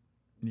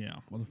Yeah,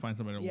 we'll find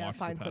somebody to watch the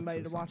find pets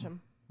somebody or to watch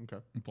something. him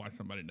Okay. And fly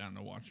somebody down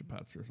to watch the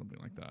pets or something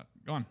like that.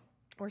 Go on.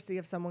 or see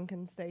if someone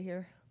can stay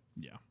here.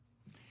 Yeah.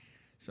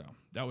 So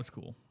that was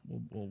cool.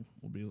 We'll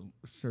be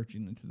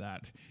searching into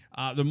that.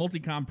 The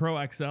Multicom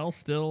Pro XL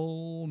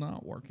still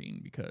not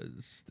working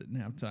because didn't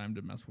have time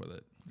to mess with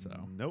it. So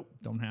Nope.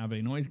 don't have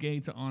a noise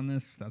gate on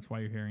this. That's why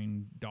you're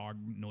hearing dog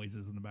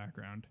noises in the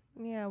background.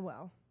 Yeah,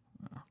 well,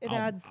 it I'll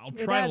adds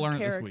try to learn it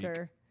this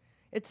character.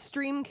 It's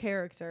stream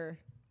character.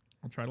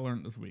 I'll try to learn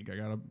it this week. I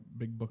got a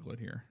big booklet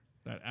here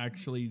that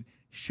actually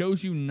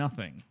shows you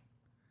nothing.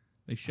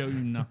 They show you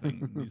nothing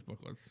in these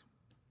booklets.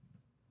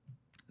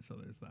 So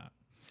there's that.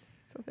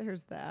 So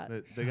there's that.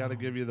 They got to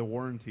give you the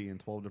warranty in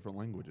 12 different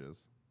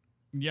languages.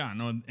 Yeah,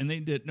 no, and they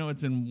did. No,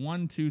 it's in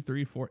 1, 2,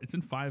 3, 4. It's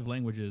in 5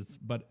 languages,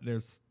 but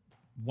there's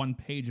 1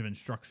 page of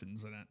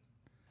instructions in it,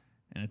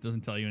 and it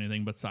doesn't tell you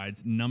anything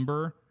besides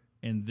number.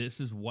 And this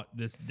is what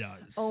this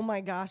does. Oh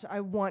my gosh, I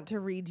want to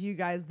read to you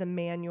guys the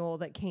manual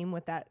that came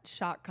with that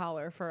shock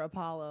collar for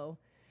Apollo.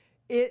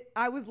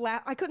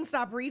 I couldn't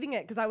stop reading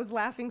it because I was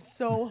laughing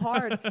so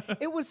hard.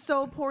 It was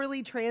so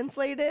poorly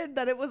translated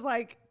that it was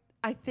like,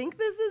 I think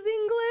this is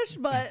English,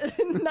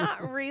 but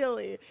not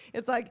really.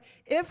 It's like,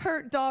 if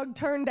hurt dog,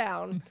 turn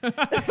down.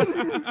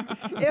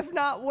 If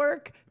not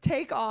work,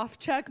 take off,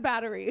 check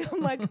battery. I'm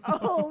like,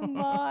 oh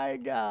my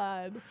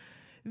God.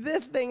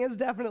 This thing is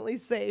definitely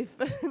safe.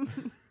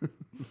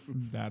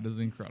 That is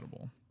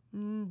incredible.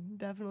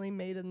 Definitely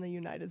made in the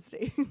United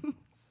States.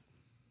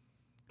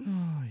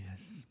 Oh,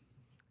 yes.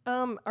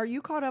 Are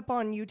you caught up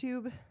on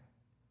YouTube?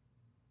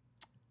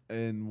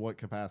 In what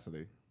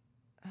capacity?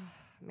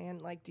 Man,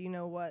 like, do you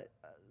know what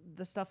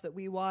the stuff that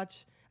we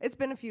watch? It's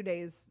been a few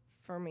days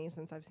for me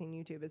since I've seen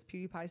YouTube. Is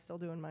PewDiePie still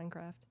doing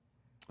Minecraft?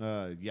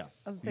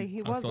 Yes. I would say he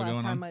I'm was still last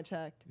going time on. I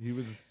checked. He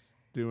was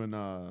doing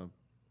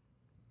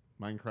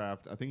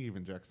Minecraft. I think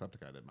even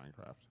Jacksepticeye did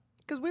Minecraft.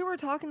 Because we were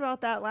talking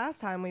about that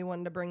last time. We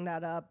wanted to bring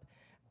that up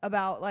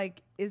about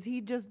like, is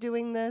he just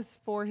doing this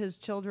for his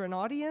children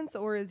audience,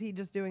 or is he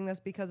just doing this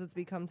because it's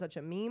become such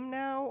a meme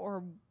now,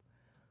 or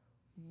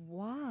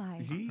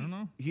why? He don't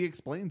know. he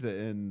explains it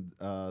in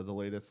the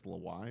latest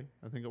Lawai,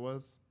 I think it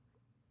was.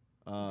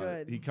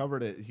 Good. He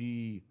covered it.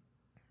 He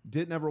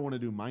didn't ever want to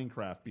do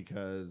Minecraft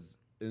because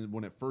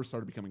when it first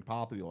started becoming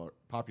popular,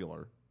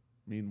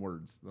 mean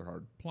words, they're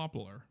hard.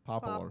 Popular.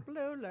 Popular.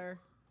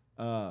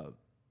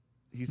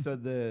 He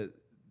said that,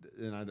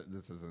 and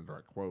this isn't a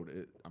direct quote.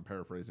 I'm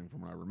paraphrasing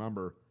from what I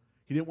remember.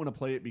 He didn't want to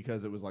play it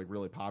because it was like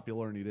really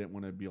popular, and he didn't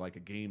want to be like a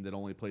game that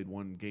only played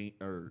one game,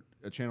 or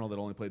a channel that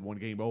only played one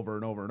game over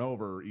and over and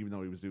over. Even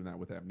though he was doing that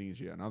with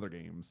Amnesia and other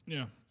games,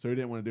 Yeah. so he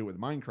didn't want to do it with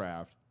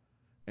Minecraft.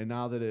 And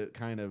now that it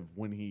kind of,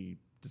 when he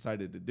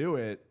decided to do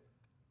it,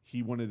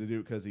 he wanted to do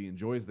it because he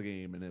enjoys the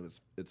game and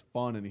it's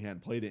fun, and he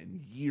hadn't played it in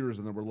years,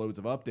 and there were loads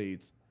of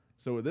updates.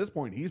 So at this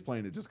point, he's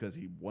playing it just because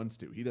he wants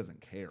to. He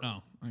doesn't care.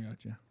 Oh, I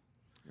got you.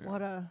 Yeah.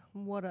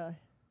 What a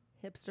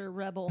hipster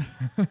rebel.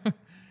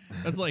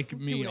 That's like Do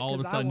me it all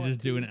of a 'cause I sudden want just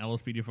to. doing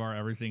LSPDFR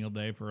every single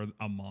day for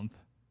a month.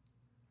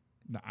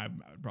 I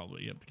would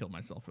probably have to kill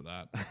myself for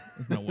that.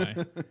 There's no way.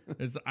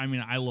 I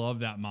mean, I love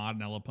that mod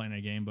and I love playing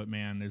that game, but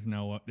man, there's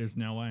no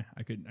way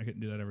I couldn't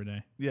do that every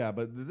day. Yeah,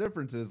 but the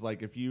difference is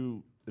like if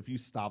you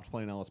stopped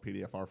playing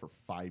LSPDFR for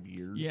 5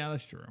 years, Yeah,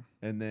 that's true.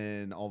 and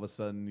then all of a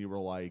sudden you were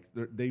like,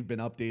 they've been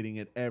updating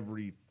it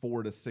every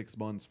 4 to 6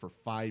 months for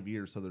 5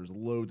 years, so there's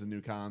loads of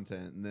new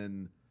content, and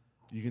then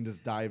you can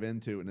just dive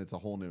into it and it's a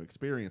whole new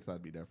experience.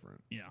 That'd be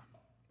different. Yeah.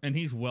 And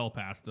he's well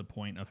past the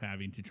point of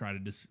having to try to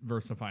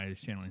diversify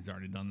his channel. He's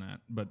already done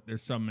that. But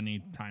there's so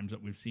many times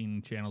that we've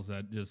seen channels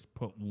that just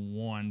put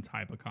one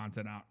type of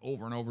content out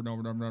over and over and over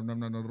and over and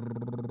over, and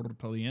over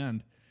till the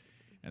end.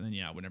 And then,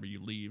 yeah, whenever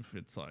you leave,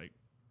 it's like,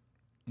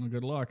 well,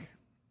 good luck.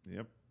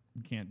 Yep.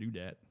 You can't do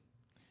that.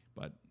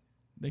 But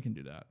they can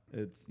do that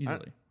It's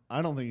easily.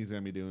 I don't think he's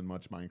going to be doing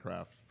much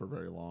Minecraft for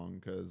very long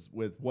because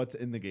with what's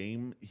in the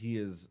game, he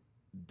has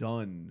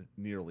done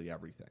nearly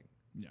everything.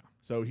 Yeah.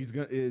 So he's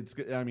gonna.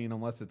 I mean,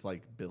 unless it's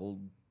like build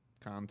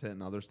content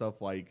and other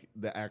stuff, like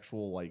the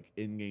actual like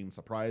in-game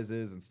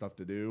surprises and stuff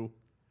to do,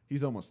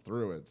 he's almost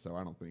through it. So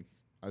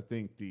I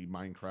think the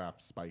Minecraft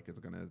spike is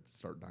gonna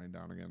start dying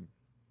down again.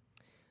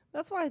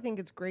 That's why I think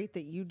it's great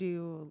that you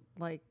do,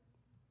 like,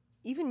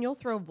 even you'll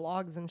throw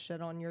vlogs and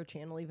shit on your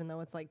channel, even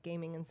though it's like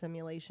gaming and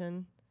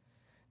simulation.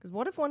 Because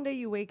what if one day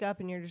you wake up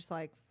and you're just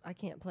like, I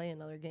can't play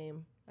another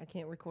game. I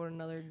can't record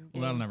another game.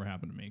 Well, that'll never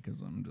happen to me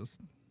because I'm just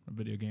a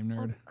video game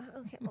nerd.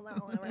 Okay, well,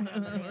 that'll never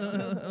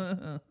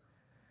happen.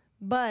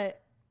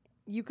 But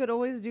you could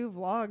always do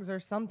vlogs or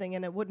something,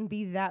 and it wouldn't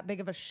be that big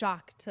of a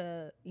shock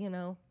to,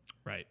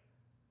 Right.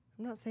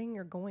 I'm not saying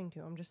you're going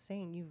to. I'm just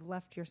saying you've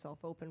left yourself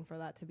open for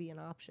that to be an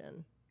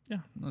option. Yeah,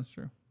 that's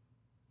true.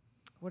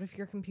 What if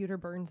your computer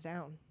burns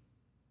down?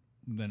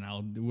 Then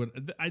I'll do what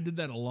I did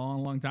that a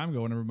long, long time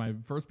ago. Whenever my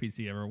first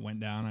PC ever went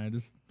down, I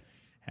just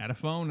had a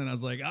phone and I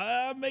was like,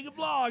 making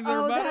vlogs,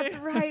 Oh, everybody. that's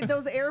right.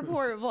 Those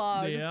airport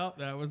vlogs. Yeah,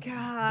 that was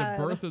God.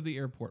 the birth of the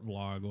airport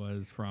vlog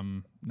was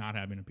from not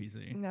having a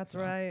PC. That's So,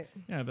 right.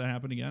 Yeah, if that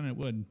happened again, it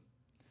would.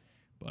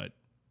 But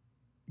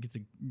get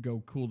to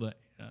go cool the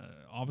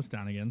office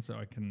down again so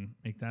I can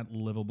make that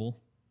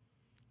livable.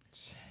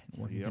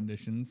 Working Yep.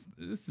 conditions.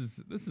 This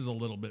is a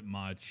little bit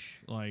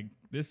much. Like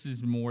this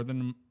is more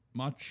than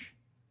much.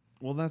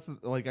 Well, that's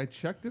like I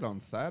checked it on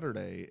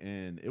Saturday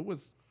and it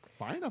was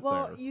fine up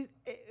Well, there.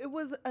 it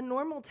was a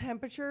normal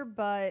temperature,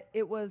 but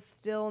it was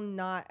still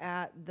not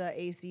at the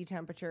AC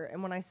temperature.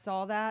 And when I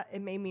saw that,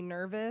 it made me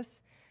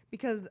nervous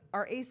because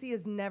our AC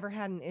has never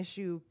had an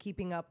issue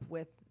keeping up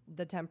with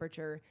the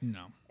temperature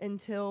No.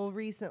 until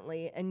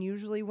recently. And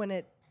usually when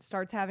it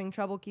starts having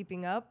trouble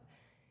keeping up,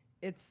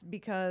 it's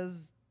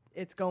because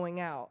it's going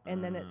out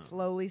and then it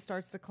slowly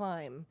starts to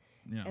climb.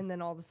 Yeah. And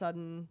then all of a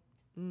sudden,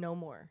 no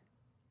more.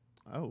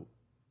 Oh,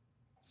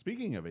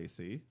 speaking of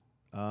AC,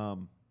 I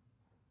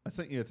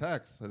sent you a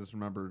text. I just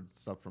remembered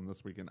stuff from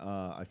this weekend.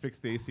 I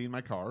fixed the AC in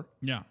my car.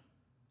 Yeah.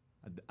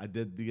 I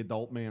did the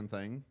adult man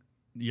thing.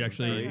 You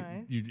actually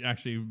Nice. you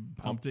actually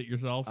pumped it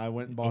yourself. I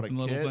went and bought a Open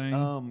little kit.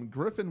 thing?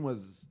 Griffin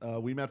was.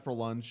 We met for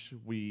lunch.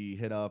 We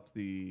hit up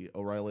the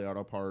O'Reilly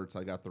Auto Parts.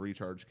 I got the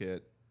recharge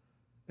kit,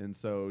 and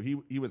so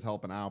he was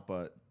helping out.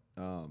 But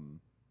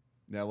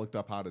yeah, I looked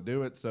up how to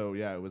do it. So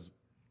yeah, it was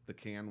the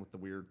can with the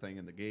weird thing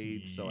in the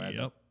gauge. So I had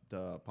Yep.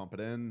 to pump it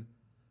in.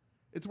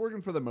 It's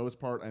working for the most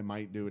part. I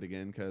might do it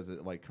again because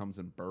it like comes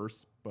in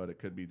bursts, but it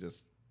could be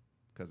just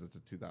because it's a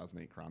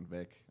 2008 Crown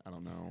Vic. I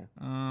don't know.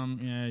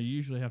 Yeah, you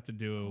usually have to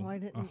do Oh, I a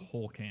didn't-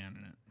 whole can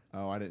in it.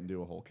 Oh, I didn't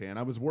do a whole can.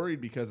 I was worried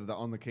because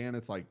on the can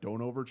it's like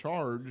don't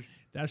overcharge.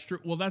 That's true.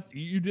 Well,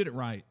 you did it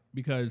right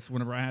because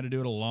whenever I had to do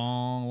it a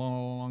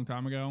long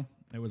time ago,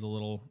 it was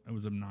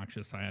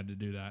obnoxious. I had to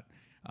do that,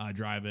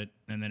 drive it,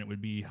 and then it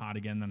would be hot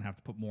again. Then have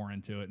to put more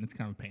into it, and it's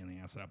kind of a pain in the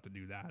ass to have to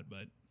do that.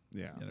 But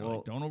Yeah. Yeah, they're Well,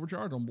 like, don't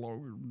overcharge, don't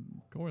blow your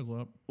coils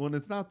up. well, and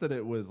it's not that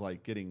it was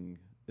like getting.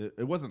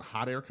 It wasn't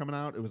hot air coming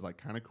out. It was like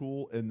kind of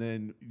cool, and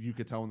then you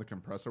could tell when the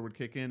compressor would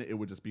kick in, it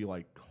would just be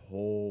like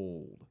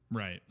cold.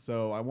 Right.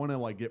 So I want to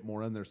like get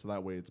more in there, so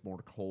that way it's more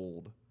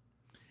cold.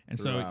 And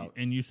throughout.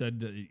 and you said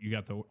that you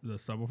got the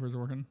subwoofers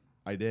working,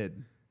 I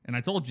did. and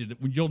I told you that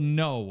you'll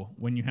know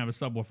when you have a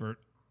subwoofer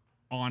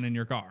on in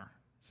your car.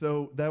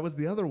 So that was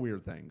the other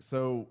weird thing.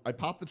 So I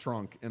popped the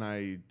trunk and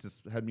I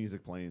just had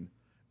music playing,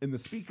 and the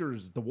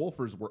speakers, the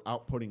woofers, were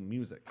outputting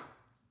music.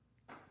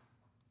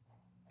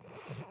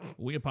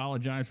 We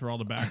apologize for all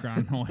the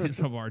background noise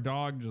of our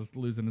dog just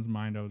losing his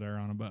mind over there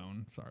on a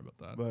bone. Sorry about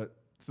that. But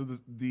so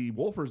the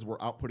woofers were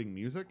outputting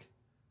music,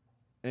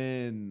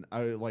 and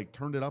I like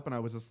turned it up, and I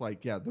was just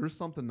like, yeah, there's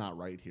something not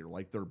right here.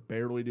 Like they're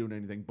barely doing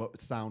anything, but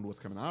sound was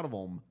coming out of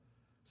them.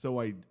 So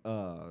I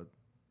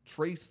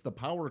traced the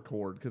power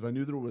cord because I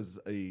knew there was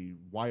a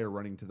wire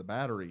running to the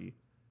battery,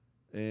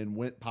 and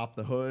popped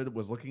the hood,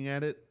 was looking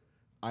at it.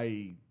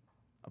 I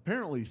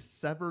apparently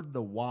severed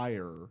the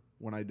wire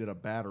when I did a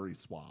battery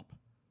swap.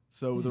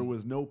 So there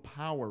was no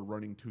power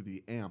running to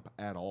the amp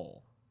at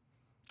all.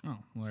 Oh,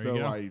 well, there So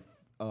you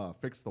go. I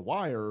fixed the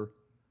wire,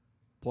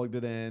 plugged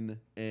it in,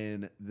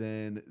 and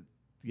then,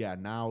 yeah,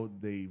 now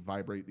they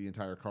vibrate the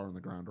entire car on the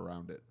ground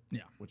around it.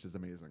 Yeah. Which is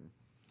amazing.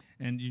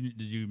 And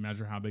did you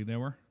measure how big they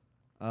were?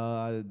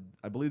 I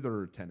believe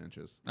they're 10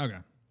 inches. Okay.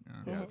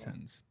 Yeah.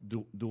 10s.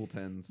 Dual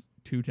 10s.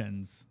 2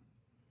 10s.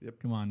 Yep.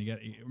 Come on,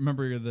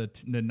 remember the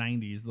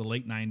 90s, the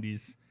late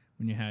 90s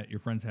when your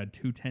friends had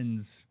 2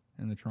 10s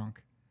in the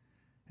trunk.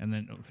 And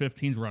then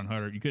 15s were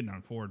unhooded. You couldn't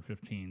afford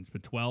 15s,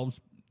 but 12s,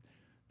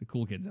 the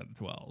cool kids had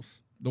the 12s.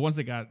 The ones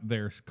that got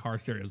their car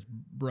stereos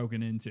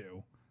broken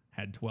into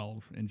had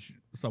 12-inch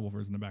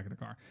subwoofers in the back of the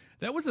car.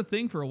 That was a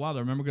thing for a while. I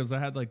remember because I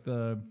had like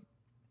the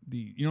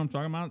you know what I'm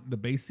talking about? The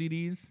bass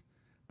CDs.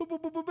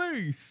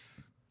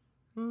 Bass.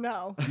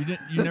 No.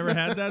 You never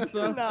had that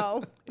stuff?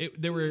 No.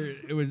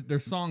 Their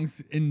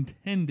songs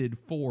intended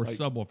for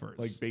subwoofers.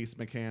 Like Bass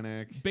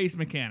Mechanic. Bass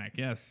Mechanic,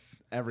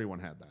 yes. Everyone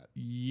had that.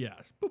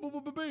 Yes.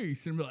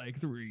 Bass. And like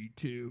 3,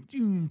 2,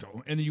 and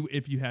then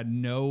if you had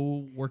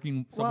no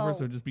working subwoofers,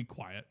 it would just be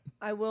quiet.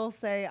 I will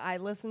say I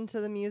listen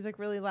to the music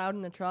really loud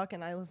in the truck,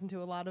 and I listen to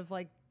a lot of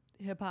like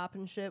hip hop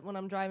and shit when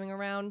I'm driving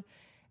around,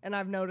 and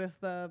I've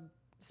noticed the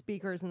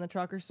speakers in the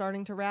truck are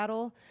starting to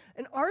rattle.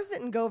 And ours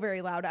didn't go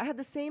very loud. I had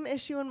the same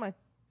issue in my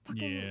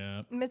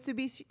fucking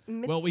Mitsubishi.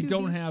 Well, we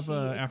don't have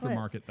Eclipse.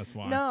 aftermarket, that's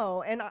why.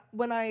 No, and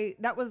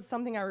that was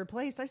something I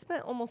replaced. I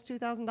spent almost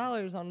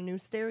 $2,000 on a new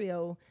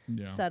stereo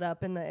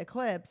setup in the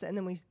Eclipse, and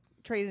then we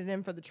traded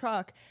in for the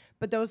truck.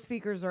 But those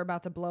speakers are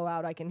about to blow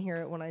out. I can hear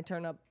it when I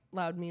turn up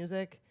loud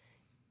music.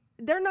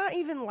 They're not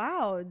even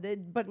loud,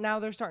 but now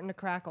they're starting to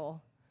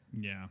crackle.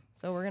 Yeah.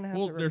 So we're gonna have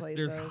to replace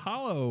there's those.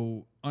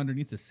 hollow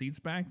underneath the seats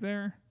back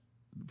there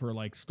for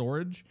like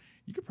storage.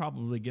 You could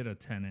probably get a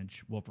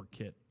 10-inch woofer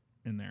kit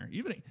in there.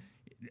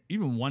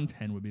 Even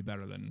 110 would be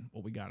better than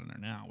what we got in there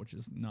now, which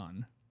is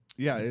none.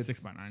 Yeah, Like it's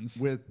 6x9s.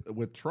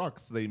 with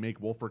trucks. They make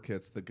woofer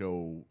kits that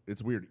go.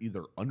 It's weird,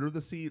 either under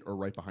the seat or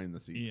right behind the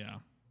seats. Yeah.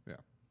 Yeah.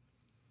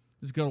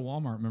 Just go to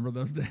Walmart. Remember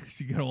those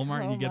days? You go to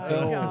Walmart and you get my the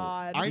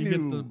God. I you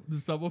knew get the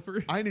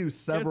subwoofer. I knew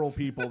several Kits.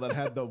 people that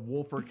had the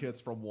woofer kits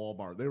from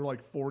Walmart. They were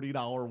like $40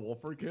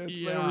 woofer kits.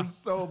 They Yeah. were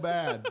so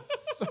bad,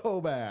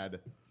 so bad.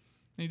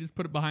 And you just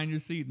put it behind your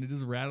seat and it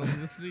just rattles in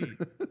the seat.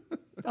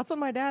 That's what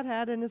my dad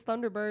had in his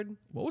Thunderbird.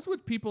 What was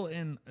with people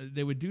in?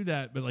 They would do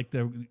that, but like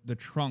the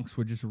trunks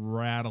would just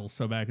rattle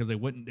so bad because they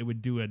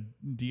would do a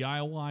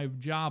DIY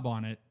job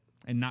on it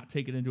and not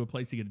take it into a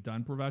place to get it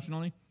done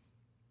professionally.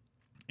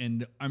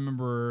 And I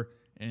remember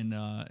in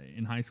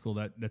high school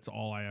that's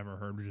all I ever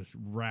heard was just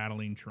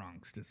rattling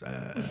trunks, just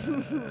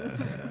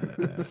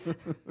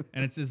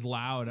and it's as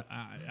loud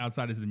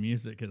outside as the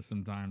music is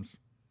sometimes.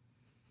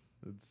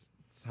 It's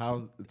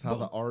how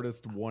the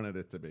artist wanted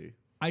it to be.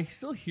 I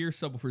still hear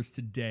subwoofers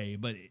today,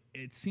 but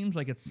it seems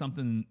like it's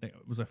something that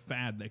was a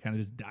fad that kind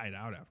of just died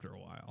out after a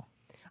while.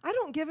 I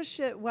don't give a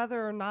shit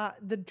whether or not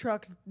the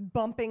truck's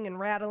bumping and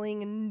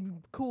rattling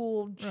and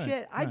cool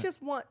shit. I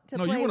just want to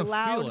No, you play want to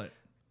loud. feel it.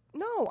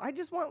 No, I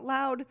just want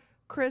loud,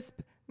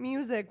 crisp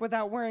music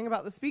without worrying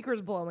about the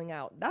speakers blowing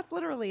out. That's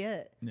literally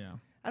it. Yeah.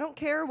 I don't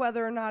care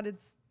whether or not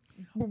it's.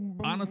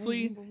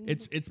 Honestly,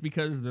 it's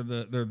because they're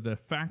the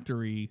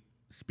factory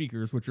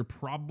speakers, which are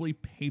probably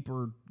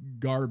paper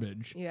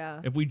garbage.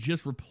 Yeah. If we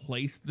just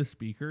replaced the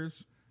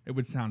speakers, it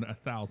would sound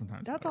 1,000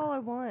 times That's better. all I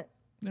want.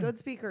 Yeah. Good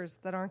speakers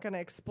that aren't going to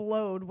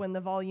explode when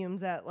the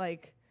volume's at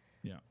like.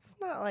 Yeah. It's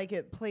not like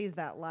it plays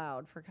that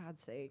loud, for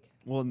God's sake.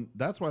 Well, and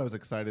that's why I was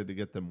excited to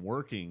get them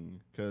working,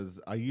 because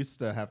I used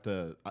to have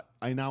to.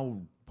 I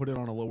now put it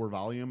on a lower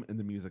volume and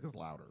the music is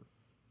louder,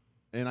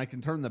 and I can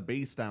turn the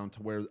bass down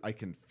to where I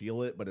can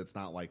feel it, but it's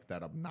not like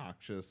that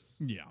obnoxious.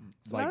 Yeah.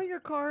 So Like- now your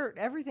car,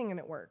 everything in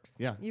it works.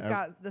 Yeah, You've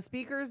got the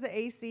speakers, the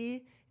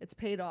AC. It's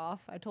paid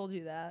off. I told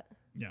you that.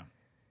 Yeah.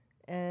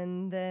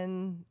 And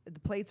then the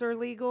plates are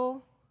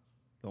legal.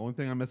 The only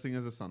thing I'm missing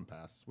is a sun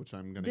pass, which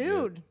I'm gonna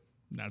Dude,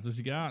 That's what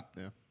you got.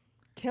 get. Yeah.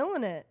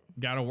 Killing it.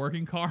 Got a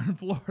working car in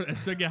Florida. It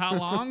took you how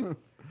long?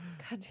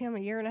 God damn, a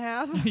year and a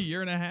half. A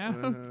year and a half.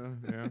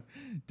 Yeah.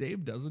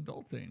 Dave does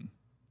adulting.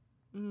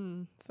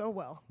 So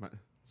well.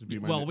 Should be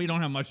my Well, we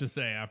don't have much to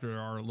say after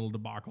our little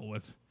debacle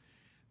with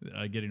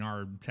getting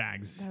our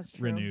tags That's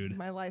true. renewed.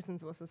 My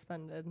license was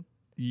suspended.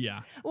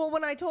 Yeah. Well,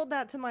 when I told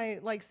that to my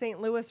like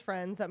St. Louis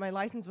friends that my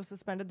license was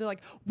suspended, they're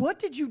like, "What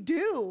did you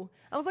do?"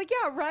 I was like,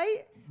 "Yeah, right."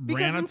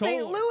 Because Ran a in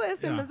St. toll.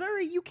 Louis, in Yeah.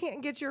 Missouri, you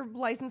can't get your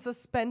license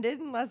suspended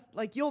unless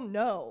like you'll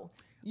know.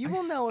 You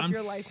will know if I'm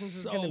your license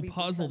is going to be so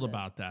puzzled suspended.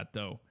 about that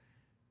though.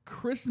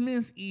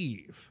 Christmas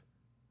Eve,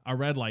 a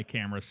red light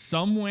camera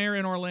somewhere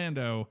in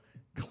Orlando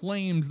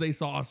claims they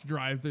saw us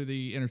drive through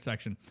the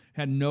intersection.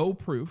 Had no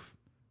proof,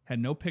 had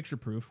no picture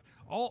proof.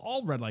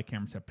 All red light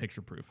cameras have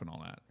picture proof and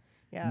all that.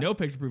 Yeah. No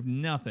picture proof,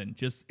 nothing.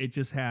 It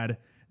just had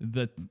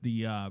the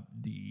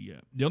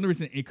only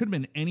reason it could have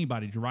been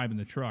anybody driving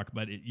the truck,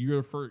 but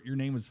your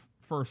name was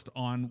first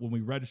on when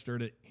we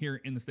registered it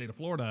here in the state of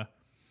Florida.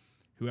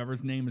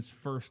 Whoever's name is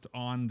first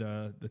on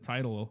the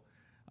title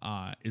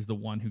is the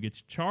one who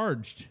gets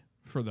charged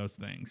for those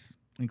things,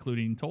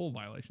 including toll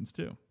violations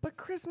too. But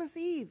Christmas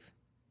Eve,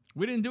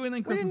 We didn't do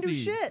anything we Christmas didn't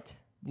do Eve. shit.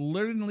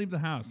 Literally didn't leave the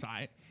house.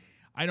 I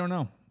don't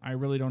know. I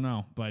really don't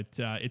know. But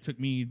it took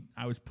me.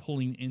 I was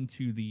pulling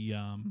into the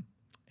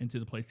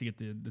place to get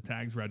the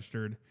tags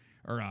registered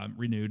or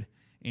renewed,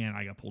 and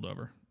I got pulled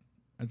over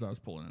as I was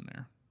pulling in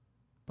there.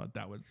 But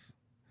that was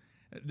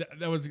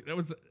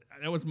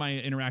my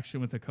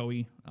interaction with the Coe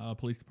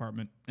Police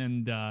Department,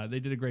 and they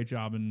did a great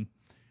job. And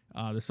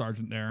the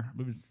sergeant there,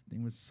 his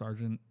name was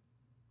Sergeant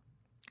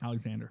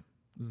Alexander.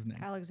 Was his name?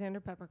 Alexander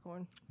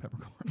Peppercorn.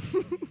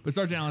 But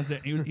Sergeant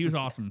Alexander, he was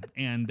awesome,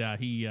 and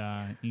he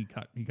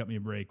cut me a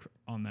break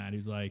on that. He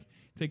was like,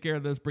 "Take care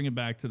of this, bring it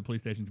back to the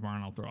police station tomorrow,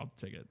 and I'll throw out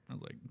the ticket." I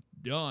was like,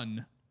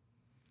 "Done.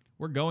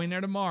 We're going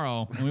there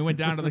tomorrow." And we went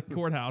down to the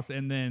courthouse,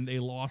 and then they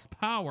lost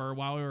power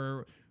while we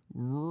were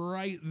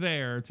right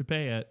there to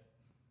pay it.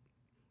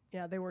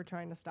 Yeah, they were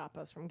trying to stop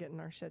us from getting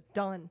our shit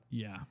done.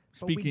 Yeah.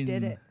 But we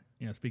did it.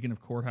 Yeah. Speaking of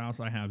courthouse,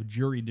 I have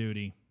jury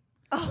duty.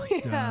 Oh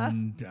yeah.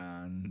 Dun,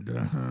 dun,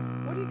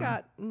 dun. What do you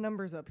got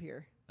numbers up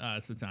here?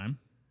 It's the time.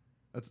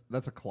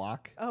 That's a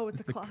clock. Oh, it's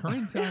It's a the clock.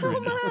 current time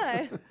right now. Oh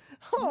my.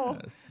 Oh,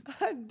 Yes.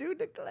 I do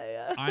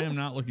declare. I am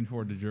not looking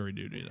forward to jury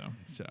duty though.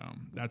 So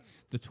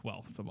that's the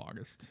 12th of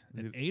August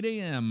at 8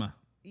 a.m.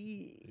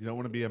 You don't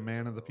want to be a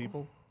man of the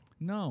people.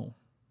 No,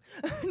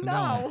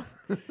 No.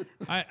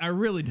 I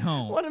really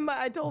don't. One of my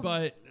I told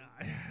But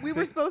we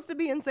were supposed to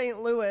be in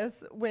St.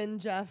 Louis when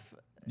Jeff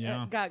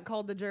Yeah. got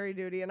called to jury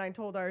duty, and I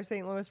told our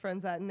St. Louis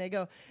friends that, and they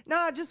go,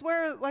 "Nah, just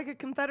wear like a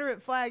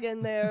Confederate flag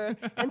in there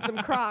and some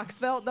Crocs.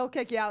 They'll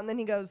kick you out." And then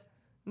he goes,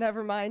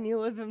 "Never mind, you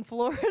live in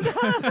Florida."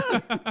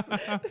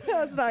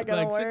 That's not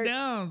gonna like, sit work.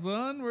 down,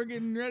 son. We're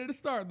getting ready to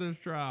start this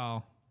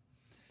trial.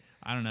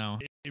 I don't know.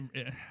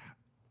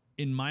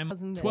 In my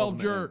Wasn't it? 12 Man,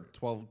 juror,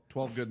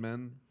 12 good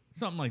men.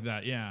 something like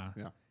that. Yeah.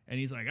 Yeah. And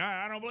he's like,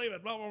 I don't believe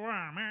it. Blah blah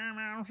blah. Man,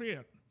 I don't see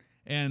it.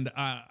 And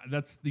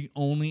that's the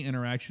only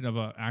interaction of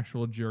an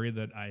actual jury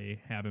that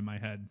I have in my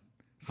head.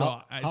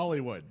 So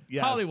Hollywood.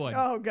 Yes. Hollywood.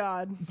 Oh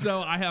God.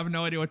 So I have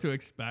no idea what to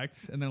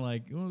expect. And they're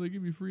like, oh, they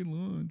give you free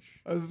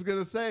lunch. I was just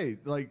gonna say,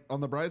 like, on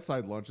the bright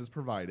side, lunch is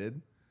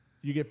provided.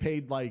 You get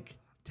paid like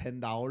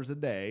 $10 a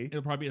day.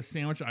 It'll probably be a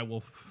sandwich I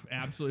will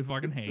absolutely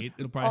fucking hate.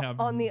 It'll probably have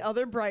On the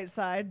other bright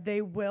side,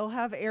 they will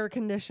have air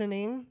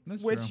conditioning,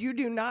 That's which true. you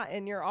do not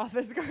in your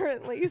office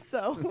currently.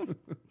 So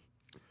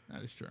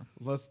That is true.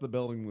 Unless the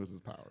building loses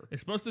power. It's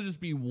supposed to just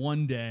be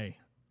one day,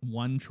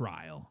 one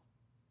trial.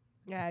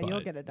 yeah, you'll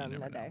But get it done you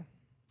in a never know. day.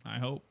 I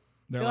hope.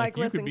 They're You're like, like,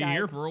 you "Listen, could be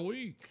here guys." for a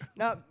week.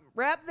 Now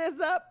wrap this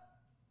up.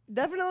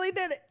 Definitely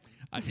did it.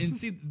 And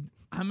see,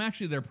 I'm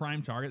actually their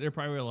prime target. They're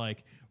probably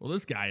like, well,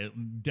 this guy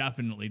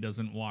definitely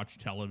doesn't watch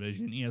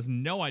television. He has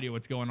no idea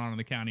what's going on in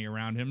the county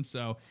around him.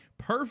 So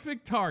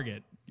perfect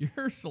target.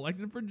 You're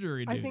selected for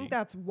jury duty. I think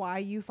that's why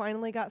you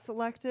finally got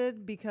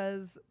selected,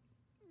 because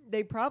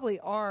they probably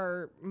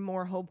are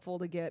more hopeful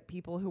to get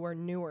people who are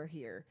newer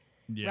here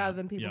Yeah, rather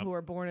than people yep. who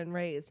are born and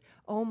raised.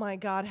 Oh my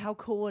God, how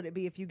cool would it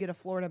be if you get a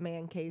Florida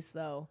man case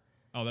though?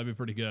 Oh, that'd be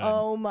pretty good.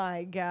 Oh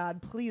my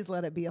God, please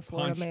let it be a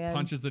Florida man.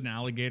 Punches an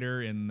alligator,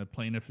 and the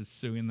plaintiff is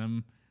suing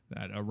them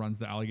that runs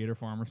the alligator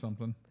farm or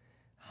something.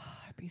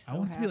 I'd be so I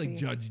want happy. to be like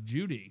Judge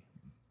Judy,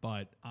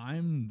 but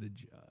I'm the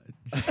judge.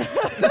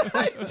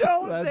 I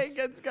don't That's-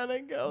 think it's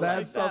gonna go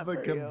That's like something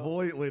that for you.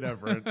 completely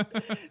different.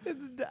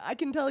 I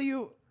can tell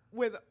you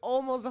with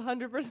almost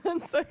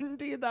 100%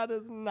 certainty that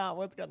is not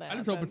what's gonna I happen.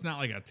 just hope it's not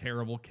like a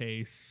terrible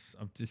case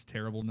of just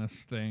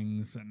terribleness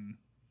things, and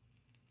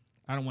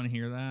I don't want to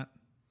hear that.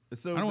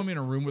 So I don't want to be in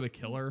a room with a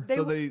killer.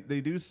 they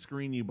do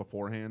screen you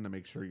beforehand to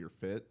make sure you're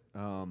fit.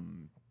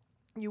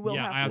 You will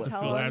yeah, I have have to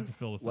tell fill. I them. have to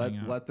fill the thing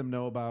out. Let them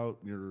know about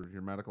your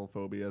medical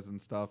phobias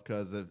and stuff,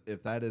 because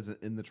if that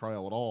isn't in the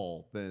trial at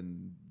all,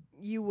 then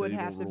You would they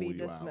have will to be rule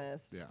you out.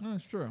 dismissed. Yeah. No,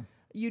 that's true.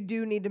 You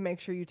do need to make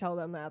sure you tell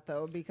them that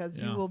though, because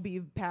you Yeah. will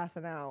be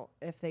passing out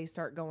if they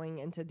start going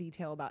into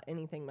detail about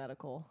anything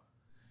medical.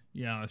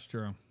 Yeah, that's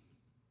true.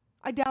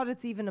 I doubt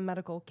it's even a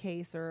medical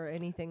case or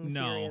anything No,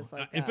 serious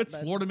like that. if it's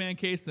but- Florida man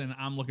case, then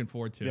I'm looking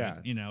forward to Yeah.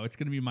 it. You know, it's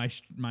going to be my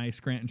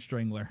Scranton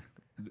Strangler.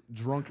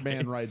 Drunk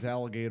man rides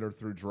alligator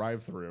through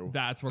drive-through.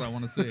 That's what I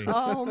want to see.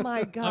 Oh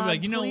my God. I'm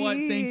like, you know what?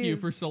 Thank you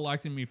for please.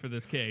 selecting me for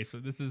this case. So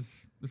this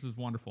is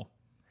wonderful.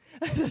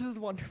 This is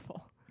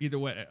wonderful. Either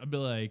way, I'd be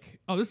like,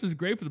 oh, this is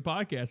great for the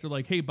podcast. They're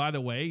like, hey, by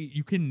the way,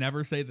 you can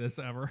never say this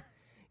ever.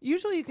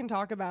 Usually you can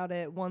talk about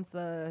it once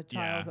the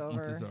trial's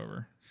over. Once it's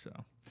over. So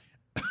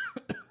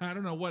I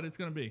don't know what it's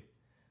going to be.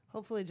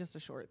 Hopefully just a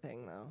short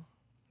thing, though.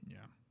 Yeah.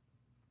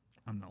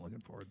 I'm not looking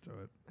forward to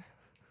it.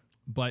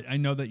 But I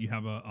know that you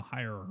have a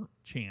higher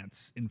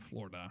chance in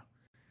Florida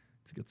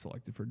to get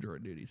selected for jury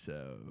duty.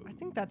 So I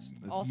think that's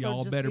also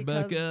y'all just better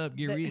buck because up,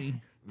 get they-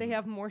 ready. They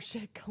have more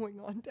shit going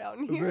on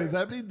down here. Does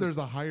that mean there's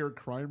a higher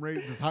crime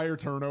rate, just higher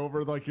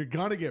turnover? Like you're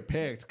gonna get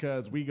picked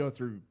because we go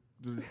through.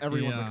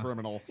 Everyone's a Yeah.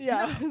 criminal.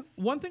 Yes.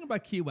 One thing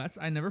about Key West,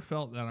 I never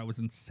felt that I was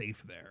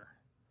safe there.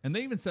 And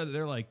they even said that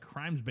they're like,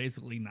 crime's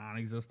basically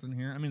non-existent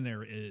here. I mean,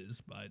 there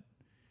is, but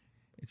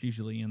it's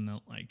usually in the,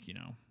 like, you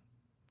know,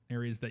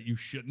 areas that you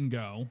shouldn't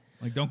go.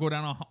 Like, don't go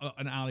down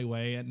an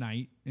alleyway at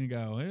night and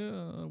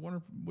go, I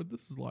wonder what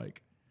this is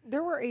like.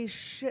 There were a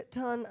shit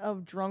ton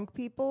of drunk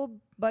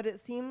people, but it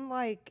seemed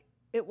like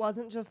it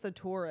wasn't just the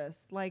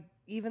tourists. Like,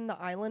 even the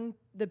island,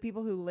 the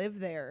people who live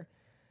there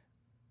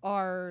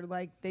are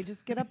like, they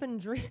just get up and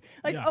drink.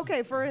 Like, Yes.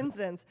 okay, for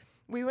instance,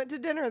 we went to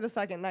dinner the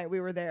second night we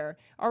were there.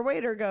 Our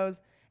waiter goes,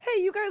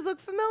 hey, you guys look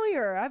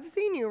familiar. I've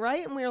seen you,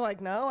 right? And we were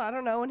like, no, I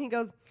don't know. And he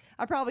goes,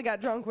 I probably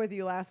got drunk with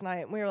you last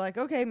night. And we were like,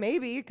 okay,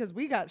 maybe, because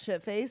we got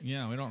shit-faced.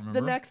 Yeah, we don't remember.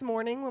 The next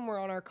morning when we're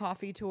on our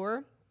coffee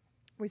tour,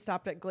 we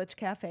stopped at Glitch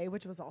Cafe,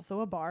 which was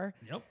also a bar.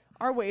 Yep.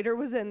 Our waiter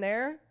was in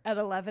there at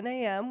 11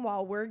 a.m.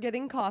 while we're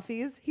getting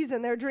coffees. He's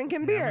in there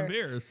drinking beer. Having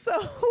beers.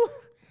 So,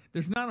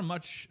 There's not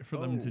much for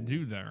them to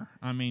do there.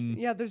 I mean,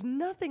 yeah, there's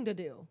nothing to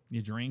do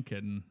you drink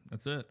and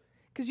that's it.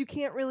 because you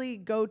can't really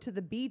go to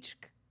the beach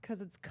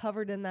because it's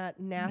covered in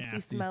that nasty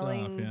Nasty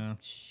smelling stuff, yeah.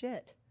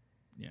 shit.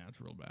 Yeah, it's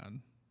real bad.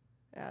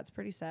 Yeah, it's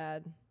pretty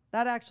sad.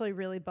 That actually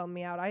really bummed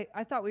me out.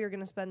 I thought we were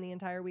going to spend the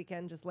entire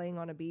weekend just laying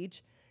on a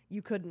beach.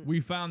 You couldn't. We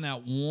found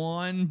that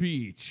one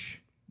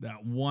beach,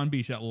 that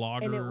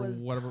Lager, And it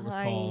was whatever it was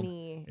called.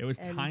 tiny It was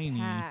and tiny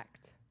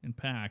packed. and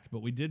packed,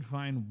 but we did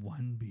find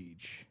one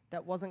beach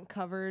That wasn't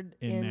covered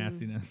in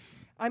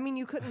nastiness. I mean,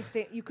 you couldn't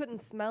stay. You couldn't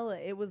smell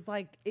it. It was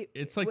like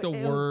It's like it the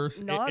worst.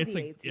 It's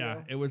Nauseates like, yeah,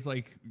 you. it was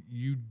like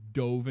you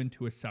dove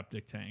into a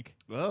septic tank.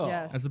 Oh,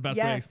 Yes. That's the best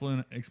way to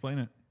Yes. explain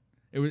it.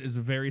 It was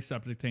a very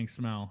septic tank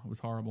smell. It was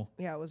horrible.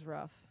 Yeah, it was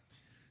rough.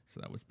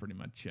 So that was pretty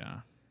much.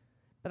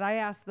 But I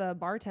asked the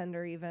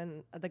bartender,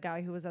 even the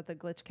guy who was at the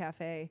Glitch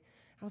Cafe,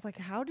 I was like,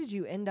 how did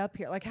you end up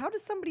here? Like, how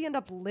does somebody end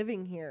up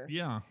living here?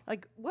 Yeah.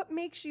 Like, what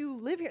makes you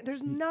live here?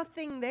 There's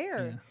nothing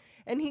there. Yeah.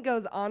 And he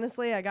goes,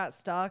 honestly, I got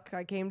stuck.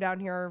 I came down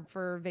here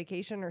for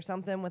vacation or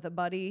something with a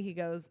buddy. He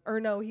goes,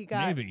 or no, he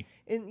got Navy.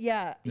 he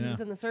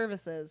was in the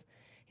services.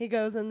 He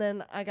goes, and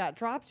then I got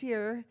dropped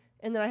here,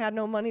 and then I had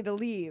no money to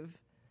leave.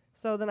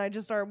 So then I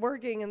just started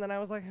working, and then I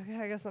was like, okay,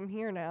 I guess I'm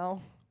here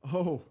now.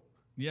 Oh,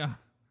 Yeah.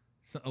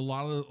 So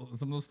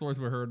some of the stories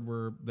we heard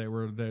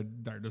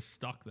they're just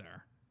stuck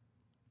there,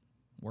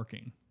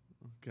 working.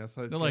 guess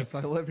I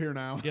like- live here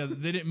now. Yeah,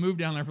 they didn't move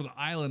down there for the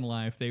island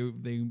life. They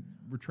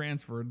were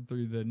transferred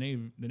through the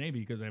Navy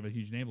because they have a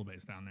huge naval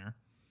base down there.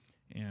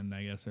 And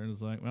I guess they're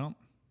just like, well,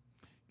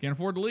 can't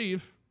afford to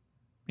leave.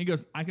 He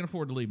goes, I can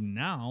afford to leave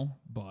now,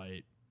 but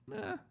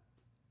that's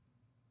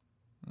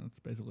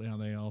basically how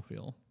they all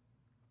feel.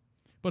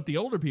 But the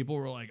older people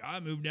were like, I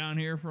moved down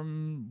here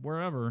from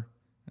wherever,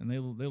 and they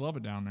love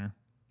it down there.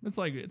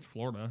 It's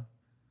Florida.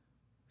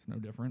 It's no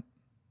different.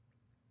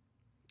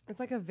 It's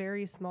like a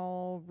very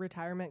small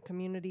retirement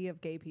community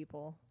of gay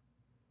people.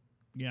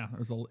 Yeah,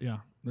 there's a lot of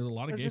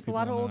There's gay just a people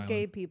lot of on that old gay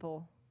island.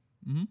 people.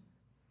 Mhm.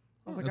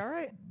 I was like, That's all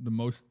right.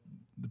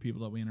 the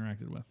people that we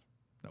interacted with,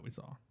 that we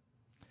saw,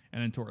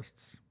 and then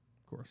tourists,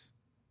 of course.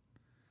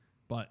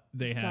 But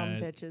they had Dumb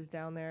bitches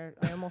down there.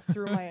 I almost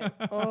threw my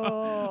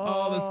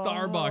oh, the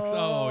Starbucks.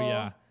 Oh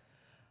yeah,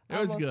 it I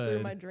was almost good. threw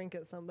my drink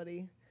at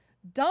somebody.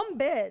 Dumb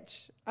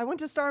bitch. I went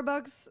to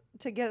Starbucks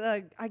to get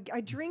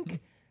I drink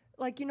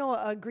like, you know,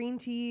 a green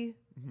tea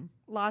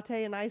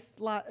latte, an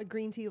iced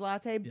green tea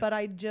latte, but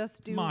I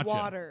just do matcha.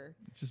 water.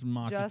 It's just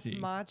matcha Just tea.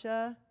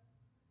 matcha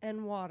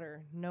and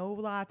water. No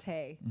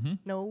latte. Mhm.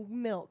 No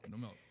milk. No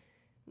milk.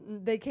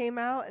 They came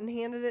out and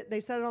handed it. They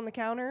set it on the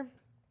counter.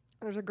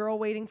 There's a girl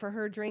waiting for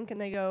her drink,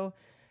 and they go,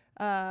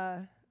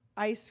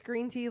 iced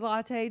green tea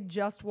latte,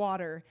 just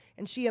water.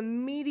 And she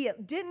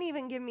immediately didn't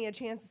even give me a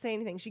chance to say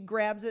anything. She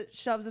grabs it,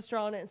 shoves a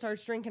straw in it, and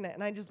starts drinking it.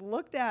 And I just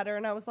looked at her,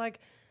 and I was like,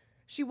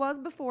 she was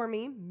before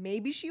me.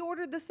 Maybe she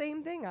ordered the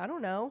same thing. I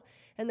don't know.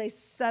 And they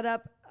set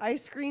up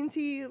iced green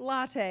tea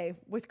latte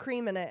with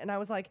cream in it. And I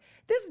was like,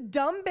 this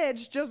dumb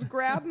bitch just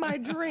grabbed my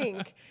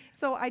drink.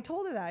 So I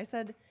told her that. I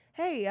said,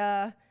 hey,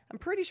 I'm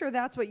pretty sure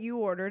that's what you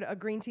ordered, a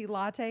green tea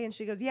latte. And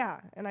she goes, yeah.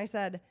 And I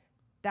said,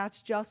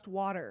 that's just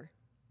water.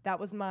 That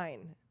was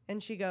mine.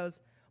 And she goes,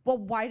 well,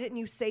 why didn't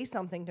you say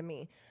something to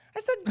me? I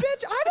said,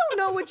 bitch, I don't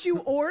know what you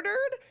ordered.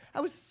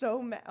 I was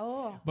so mad.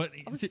 Oh, But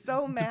I was to,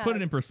 so to mad. put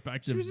it in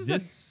perspective, She was just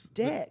this a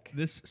dick.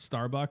 This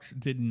Starbucks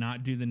did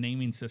not do the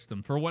naming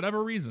system for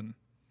whatever reason.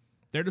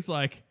 They're just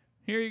like,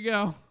 here you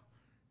go,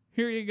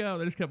 here you go.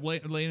 They just kept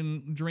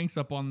laying drinks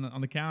up on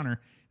the counter.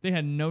 They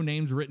had no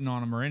names written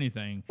on them or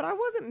anything. But I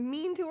wasn't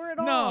mean to her at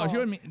all. No, she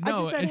wasn't mean. I No,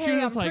 just said, and she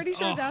hey, was I'm like, pretty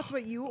sure "Ugh." that's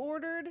what you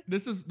ordered.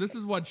 This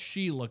is what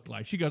she looked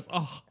like. She goes,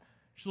 oh,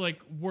 she's like,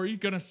 were you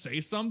gonna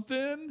say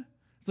something?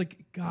 It's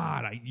like,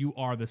 God, you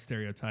are the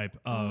stereotype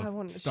of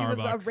Starbucks. She was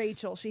a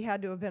Rachel. She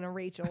had to have been a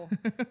Rachel.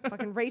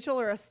 Fucking Rachel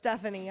or a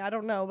Stephanie. I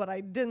don't know, but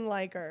I didn't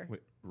like her.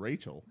 Wait,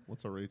 Rachel?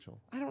 What's a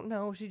Rachel? I don't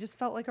know. She just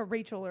felt like a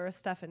Rachel or a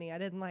Stephanie. I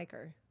didn't like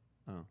her.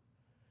 Oh.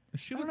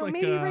 She I don't looked know.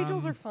 like Maybe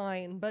Rachel's are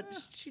fine, but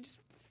she just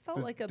felt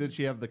Did, like a. did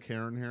she have the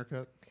Karen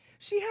haircut?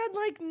 She had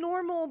like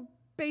normal,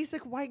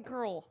 basic white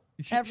girl.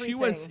 She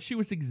everything. she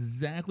was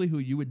exactly who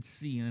you would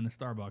see in a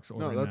Starbucks.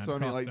 No, ordering that's that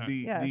what I mean. co- Like that- the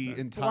Yes, the the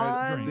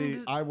entire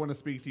blonde- I want to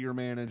speak to your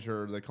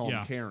manager. They call Yeah.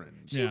 him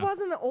Karen, She Yeah.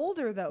 wasn't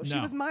older though. She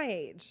No. was my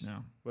age.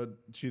 No, but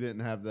she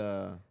didn't have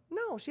the.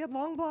 No, she had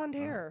long blonde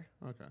hair.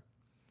 Okay.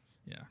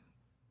 yeah.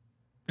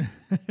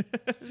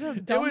 She was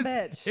a dumb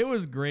bitch. It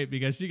was great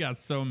because she got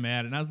so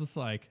mad, and I was just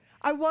like,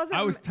 I wasn't.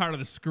 I was tired of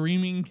the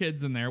screaming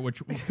kids in there. Which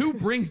who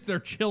brings their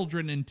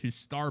children into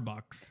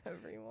Starbucks?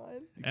 everyone.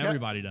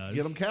 Everybody does.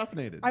 Get them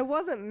caffeinated. I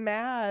wasn't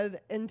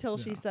mad until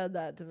she said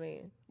that to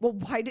me. Well,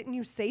 why didn't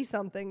you say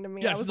something to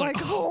me? Yeah, I she's was like,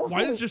 like, oh, why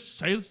didn't you just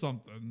say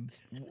something?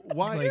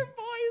 Why? like- your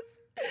voice?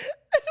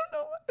 I don't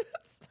know what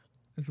that's.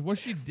 It's what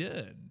she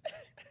did.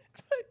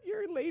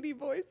 Your lady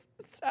voice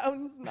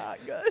sounds not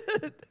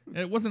good.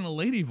 It wasn't a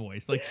lady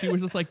voice. Like she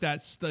was just like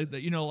that.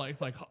 That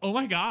like oh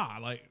my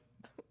God, like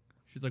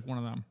she's like one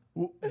of them.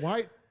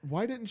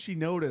 Why didn't she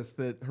notice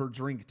that her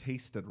drink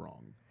tasted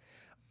wrong?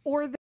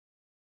 Or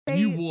they,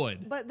 You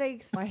would. but they.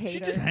 I hate She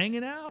her. just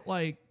hanging out.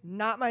 Like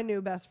Not my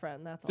new best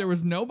friend. That's all. there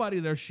was nobody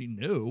there she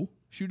knew.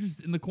 She was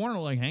just in the corner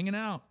like hanging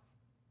out.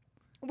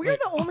 We're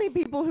the only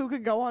people who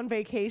could go on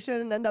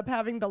vacation and end up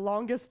having the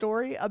longest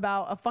story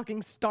about a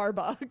fucking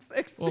Starbucks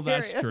experience. Well,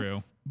 that's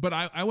true. But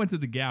I went to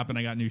the Gap and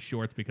I got new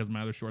shorts because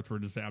my other shorts were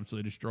just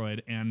absolutely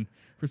destroyed. And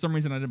for some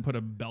reason, I didn't put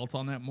a belt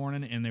on that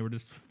morning, and they were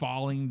just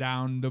falling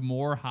down. The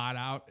more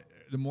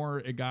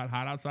it got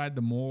hot outside,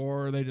 the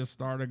more they just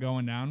started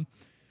going down.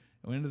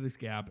 I went into this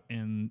Gap,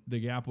 and the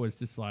Gap was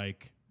just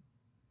like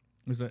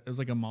it was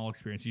like a mall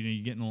experience. You know,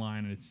 you get in the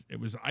line, and it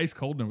was ice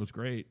cold, and it was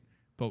great.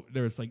 But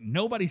there was like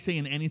nobody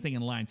saying anything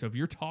in line. So if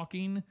you're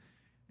talking,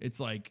 it's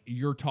like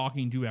you're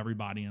talking to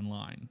everybody in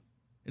line.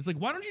 It's like,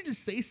 why don't you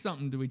just say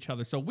something to each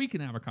other so we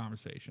can have a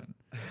conversation?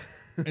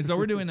 And so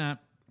we're doing that.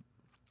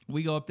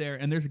 We go up there,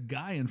 and there's a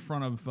guy in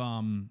front of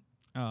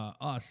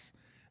us,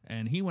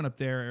 and he went up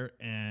there,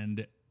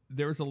 and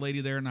there was a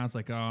lady there, and I was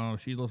like, oh,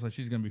 she looks like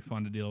she's going to be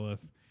fun to deal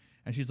with.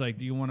 And she's like,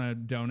 do you want to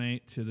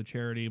donate to the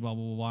charity, blah,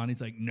 blah, blah, blah. And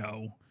he's like,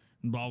 no.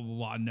 Blah, blah,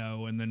 blah,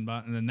 no. And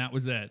then that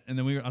was it. And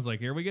then I was like,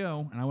 here we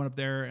go. And I went up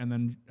there, and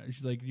then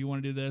she's like, do you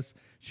want to do this?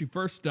 She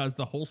first does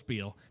the whole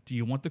spiel. Do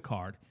you want the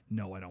card?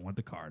 No, I don't want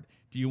the card.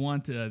 Do you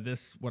want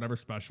this, whatever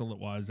special it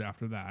was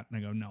after that? And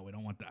I go, no, we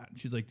don't want that. And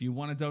she's like, do you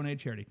want to donate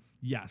charity?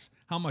 Yes.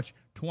 How much?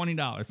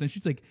 $20. And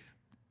she's like,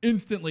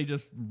 instantly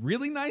just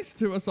really nice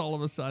to us all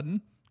of a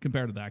sudden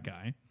compared to that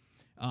guy.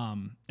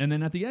 And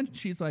then at the end,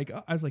 she's like,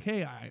 I was like,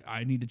 hey,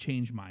 I need to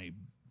change my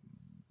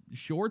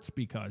shorts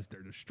because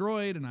they're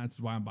destroyed, and that's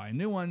why I'm buying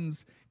new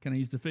ones. Can I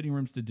use the fitting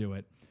rooms to do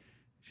it?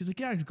 She's like,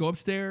 yeah, just go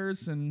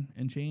upstairs and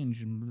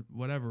change and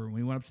whatever. And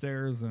we went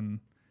upstairs, and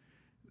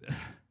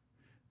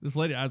this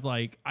lady, I was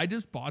like, I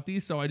just bought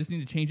these, so I just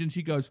need to change. And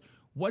she goes,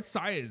 what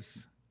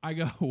size? I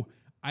go,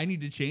 I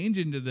need to change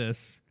into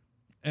this.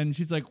 And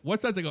she's like,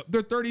 what size? I go,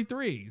 they're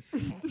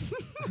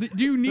 33s.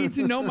 Do you need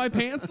to know my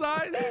pant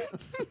size?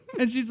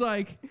 And she's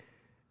like,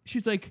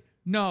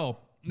 no,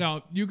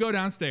 you go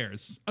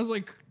downstairs. I was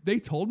like, they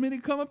told me to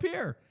come up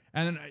here.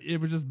 And then it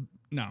was just,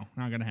 no,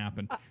 not going to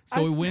happen.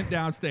 So we went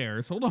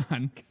downstairs. Hold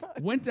on.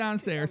 Went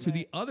downstairs to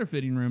the other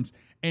fitting rooms.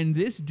 And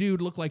this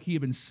dude looked like he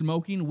had been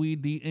smoking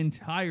weed the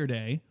entire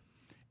day.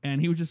 And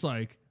he was just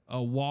like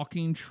a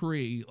walking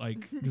tree,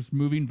 like just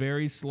moving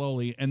very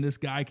slowly. And this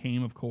guy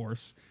came, of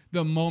course.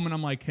 The moment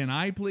I'm like, can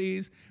I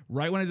please?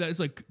 Right when I did, it's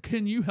like,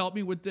 can you help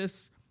me with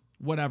this?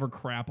 Whatever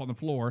crap on the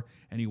floor.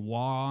 And he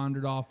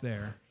wandered off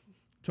there.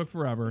 Took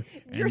forever.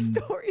 Your And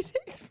story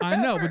takes forever.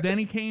 I know, but then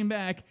he came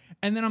back,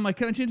 and then I'm like,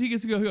 can I change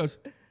tickets to go? He goes,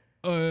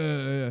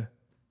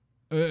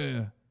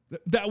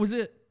 that was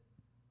it.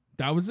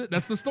 That was it.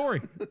 That's the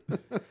story.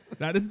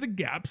 That is the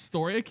Gap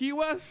story at Key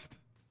West.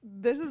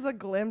 This is a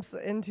glimpse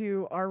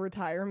into our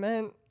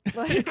retirement.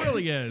 Like, It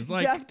really is.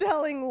 Like, Jeff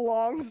telling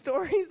long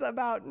stories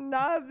about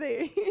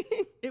nothing.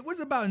 it was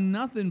about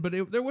nothing, but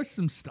there was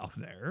some stuff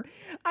there.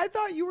 I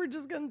thought you were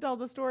just going to tell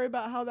the story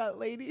about how that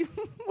lady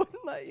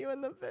wouldn't let you in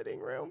the fitting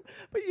room,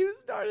 but you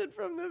started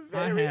from the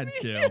I very had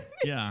beginning. to,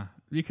 yeah,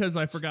 because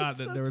I forgot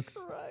that there was.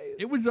 Jesus Christ.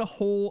 It was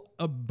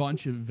a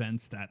bunch of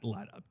events that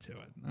led up to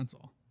it. That's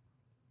all.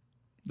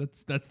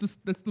 That's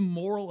the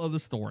moral of the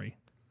story.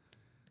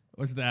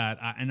 was that.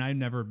 And I've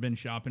never been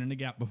shopping in a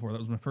Gap before. That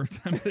was my first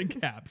time at a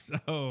Gap.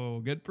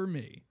 So good for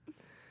me.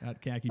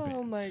 Got khaki pants.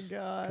 Oh my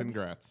God.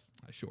 Congrats.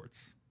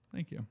 Shorts.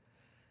 Thank you.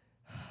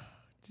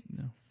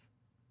 Jesus.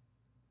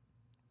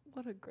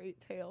 What a great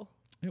tale.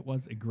 It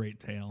was a great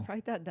tale.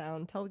 Write that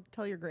down.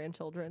 Tell your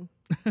grandchildren.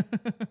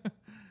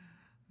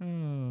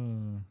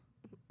 Oh,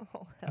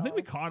 hell. I think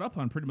we caught up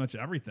on pretty much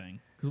everything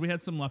because we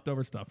had some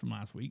leftover stuff from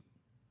last week.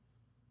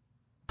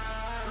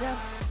 Yeah.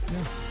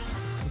 Yeah,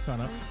 we caught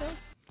up. So,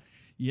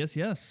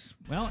 Yes.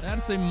 Well,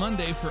 that's a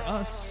Monday for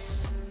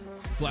us.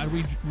 Glad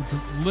we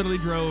literally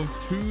drove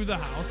to the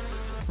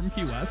house from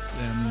Key West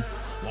and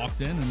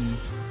walked in and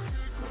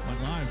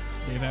went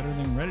live. Dave had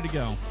everything ready to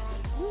go.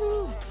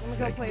 woo, I'm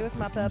gonna go play with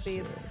my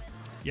puppies.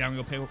 Yeah, I'm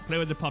gonna go play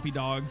with the puppy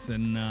dogs,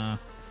 and I'm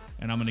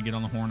gonna get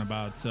on the horn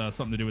about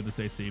something to do with this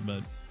AC.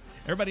 But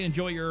everybody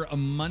enjoy your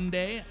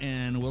Monday,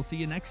 and we'll see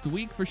you next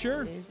week for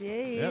sure.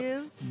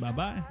 Yes. Bye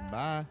bye.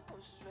 Bye.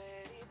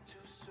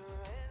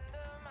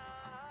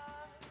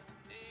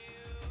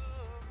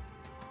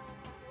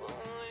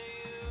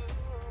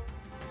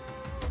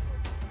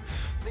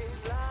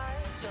 These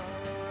lights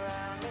all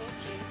around me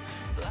keep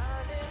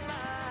blinding my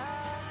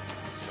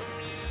eyes from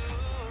you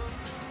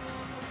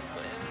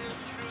and the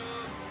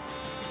truth.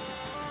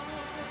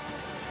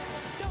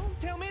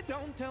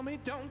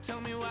 Don't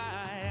tell me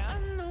why. I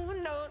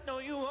know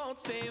you won't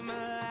save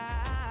my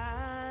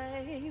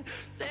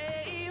life.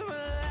 Save my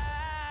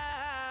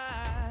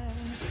life.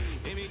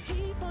 If you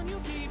keep on,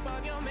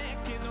 you're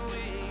making the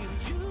way.